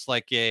of almost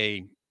like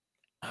a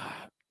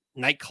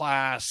night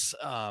class,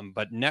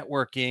 but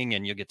networking,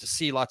 and you'll get to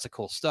see lots of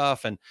cool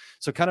stuff. And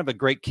so kind of a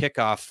great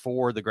kickoff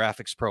for the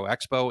Graphics Pro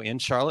Expo in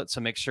Charlotte. So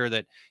make sure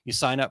that you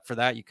sign up for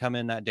that. You come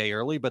in that day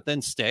early, but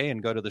then stay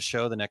and go to the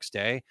show the next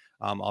day.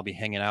 I'll be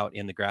hanging out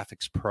in the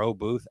Graphics Pro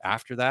booth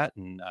after that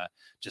and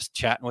just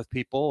chatting with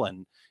people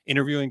and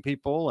interviewing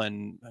people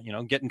and,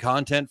 getting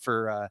content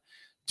for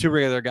 2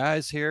 regular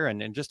guys here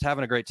and just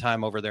having a great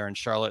time over there in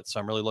Charlotte.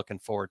 So I'm really looking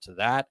forward to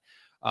that.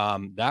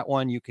 That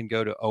one, you can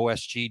go to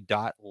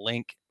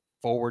osg.link/SHA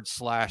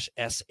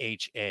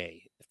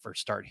for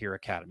Start Here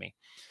Academy.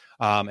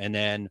 And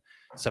then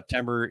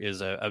September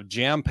is a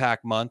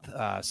jam-packed month.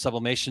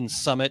 Sublimation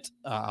Summit.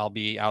 I'll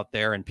be out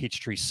there in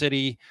Peachtree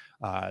City,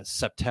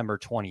 September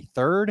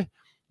 23rd.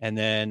 And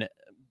then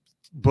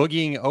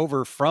boogieing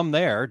over from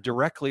there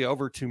directly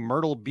over to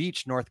Myrtle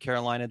Beach, North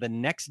Carolina, the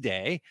next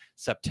day,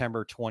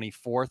 September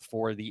 24th,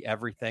 for the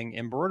Everything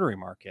Embroidery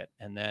Market.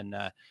 And then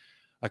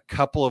a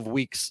couple of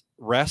weeks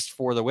rest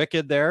for the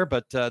wicked there,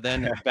 but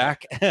then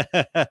back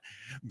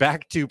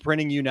to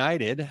Printing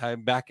United.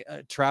 I'm back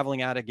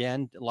traveling out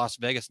again, Las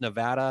Vegas,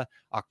 Nevada,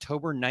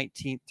 October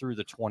 19th through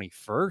the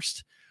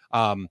 21st.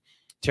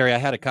 Terry, I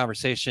had a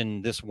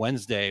conversation this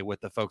Wednesday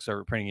with the folks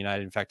over at Printing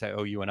United. In fact, I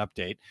owe you an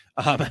update.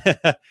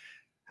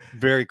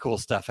 Very cool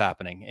stuff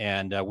happening.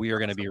 And we are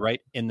going to be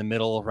right in the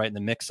middle, right in the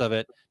mix of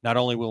it. Not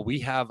only will we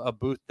have a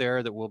booth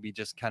there that we'll be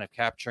just kind of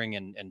capturing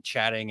and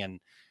chatting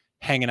and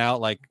hanging out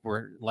like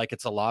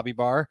it's a lobby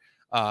bar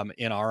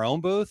in our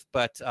own booth,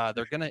 but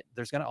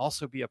there's gonna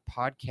also be a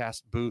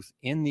podcast booth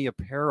in the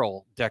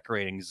apparel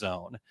decorating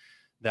zone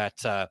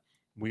that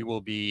we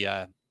will be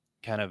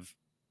kind of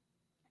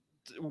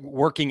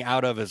working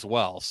out of as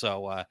well.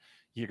 So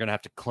you're going to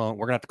have to clone.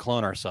 We're going to have to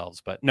clone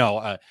ourselves. But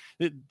no,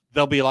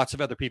 there'll be lots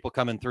of other people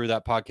coming through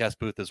that podcast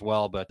booth as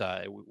well. But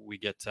we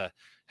get to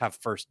have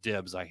first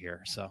dibs, I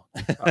hear. So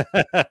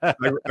I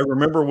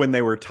remember when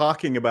they were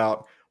talking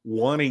about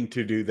wanting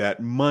to do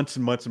that months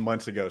and months and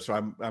months ago. So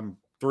I'm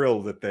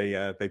thrilled that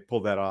they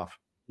pulled that off.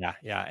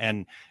 Yeah.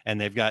 And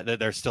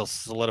they're still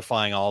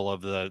solidifying all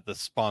of the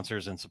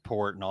sponsors and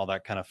support and all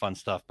that kind of fun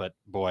stuff. But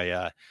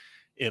boy,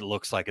 it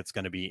looks like it's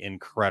going to be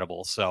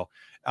incredible. So,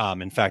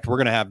 in fact, we're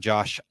going to have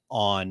Josh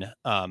on,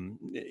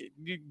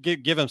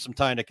 give him some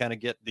time to kind of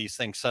get these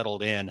things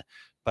settled in,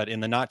 but in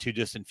the not too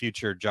distant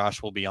future,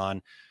 Josh will be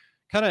on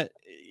kind of,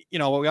 we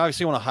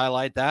obviously want to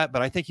highlight that,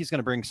 but I think he's going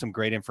to bring some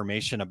great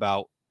information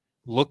about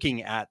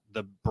looking at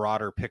the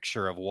broader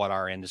picture of what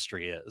our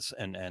industry is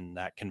and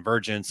that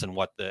convergence and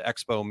what the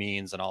expo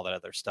means and all that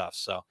other stuff.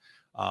 So,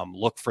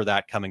 look for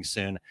that coming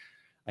soon.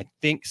 I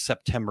think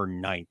September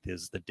 9th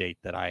is the date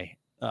that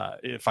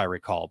if I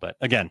recall, but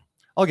again,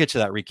 I'll get you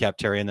that recap,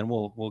 Terry, and then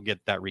we'll get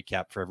that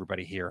recap for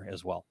everybody here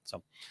as well.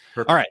 So,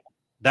 Perfect. All right,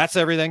 that's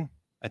everything.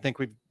 I think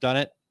we've done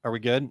it. Are we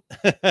good?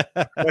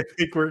 I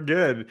think we're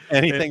good.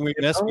 Anything we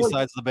missed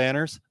besides the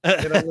banners?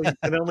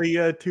 and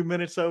only 2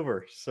 minutes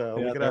over. So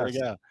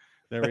yeah,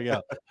 there we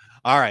go.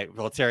 All right.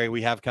 Well, Terry,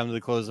 we have come to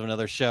the close of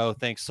another show.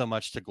 Thanks so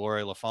much to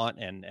Gloria LaFont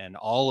and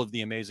all of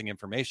the amazing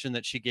information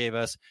that she gave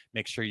us.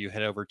 Make sure you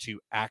head over to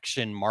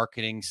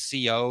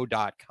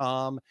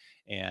actionmarketingco.com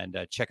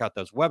and check out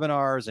those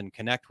webinars and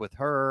connect with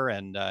her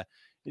and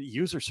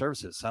user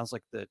services. Sounds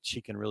like that she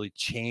can really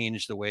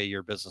change the way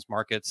your business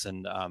markets,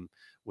 and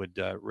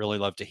would really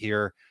love to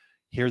hear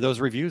those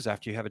reviews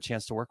after you have a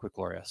chance to work with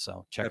Gloria.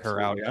 So check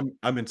Absolutely. her out.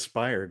 I'm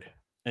inspired.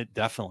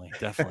 Definitely.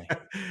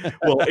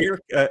 Well,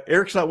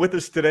 Eric's not with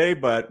us today,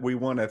 but we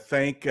want to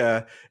thank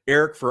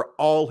Eric for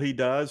all he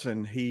does,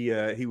 and he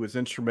was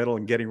instrumental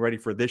in getting ready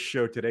for this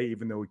show today,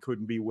 even though he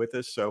couldn't be with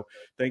us. So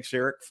thanks,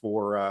 Eric,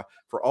 for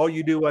all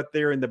you do out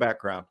there in the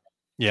background.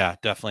 Yeah,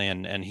 definitely,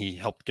 and he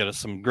helped get us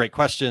some great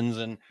questions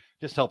and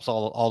just helps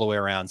all the way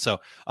around.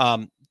 So,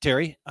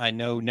 Terry, I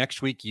know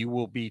next week you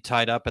will be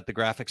tied up at the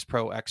Graphics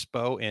Pro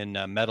Expo in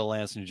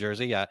Meadowlands, New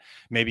Jersey.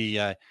 Maybe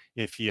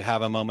if you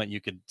have a moment,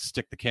 you could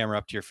stick the camera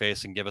up to your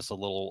face and give us a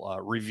little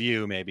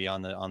review, maybe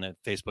on the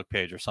Facebook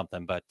page or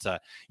something. But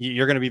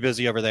you're going to be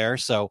busy over there,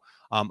 so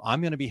I'm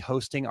going to be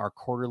hosting our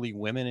quarterly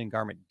Women in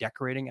Garment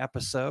Decorating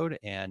episode,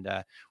 and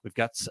we've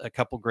got a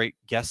couple great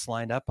guests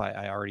lined up.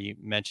 I already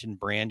mentioned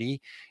Brandy,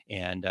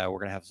 and we're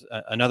going to have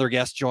another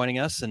guest joining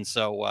us, and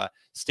so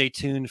stay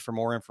tuned for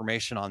more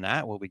information on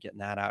that. We'll be getting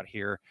that out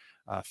here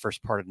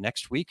first part of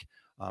next week.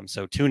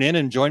 So tune in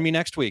and join me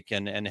next week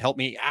and help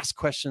me ask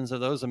questions of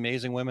those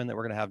amazing women that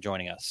we're going to have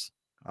joining us.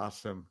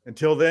 Awesome.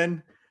 Until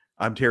then,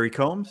 I'm Terry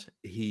Combs.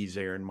 He's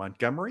Aaron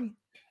Montgomery.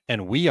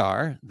 And we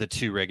are the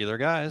Two Regular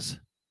Guys.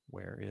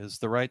 Where is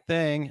the right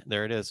thing?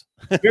 There it is.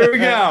 Here we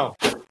go.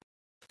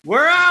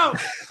 We're out.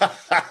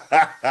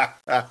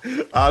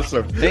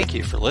 Awesome. Thank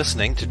you for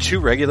listening to Two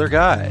Regular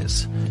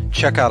Guys.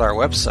 Check out our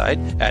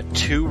website at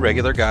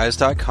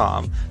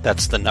tworegularguys.com.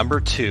 That's the number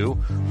 2,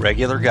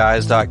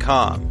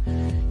 regularguys.com.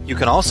 You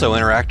can also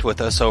interact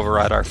with us over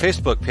at our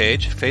Facebook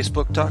page,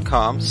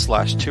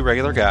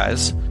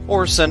 facebook.com/tworegularguys,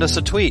 or send us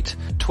a tweet,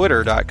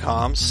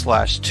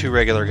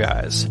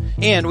 twitter.com/tworegularguys.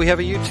 And we have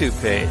a YouTube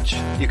page.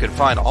 You can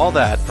find all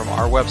that from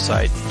our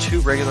website,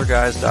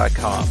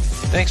 tworegularguys.com.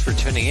 Thanks for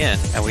tuning in,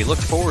 and we look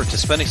forward to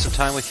spending some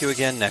time with you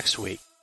again next week.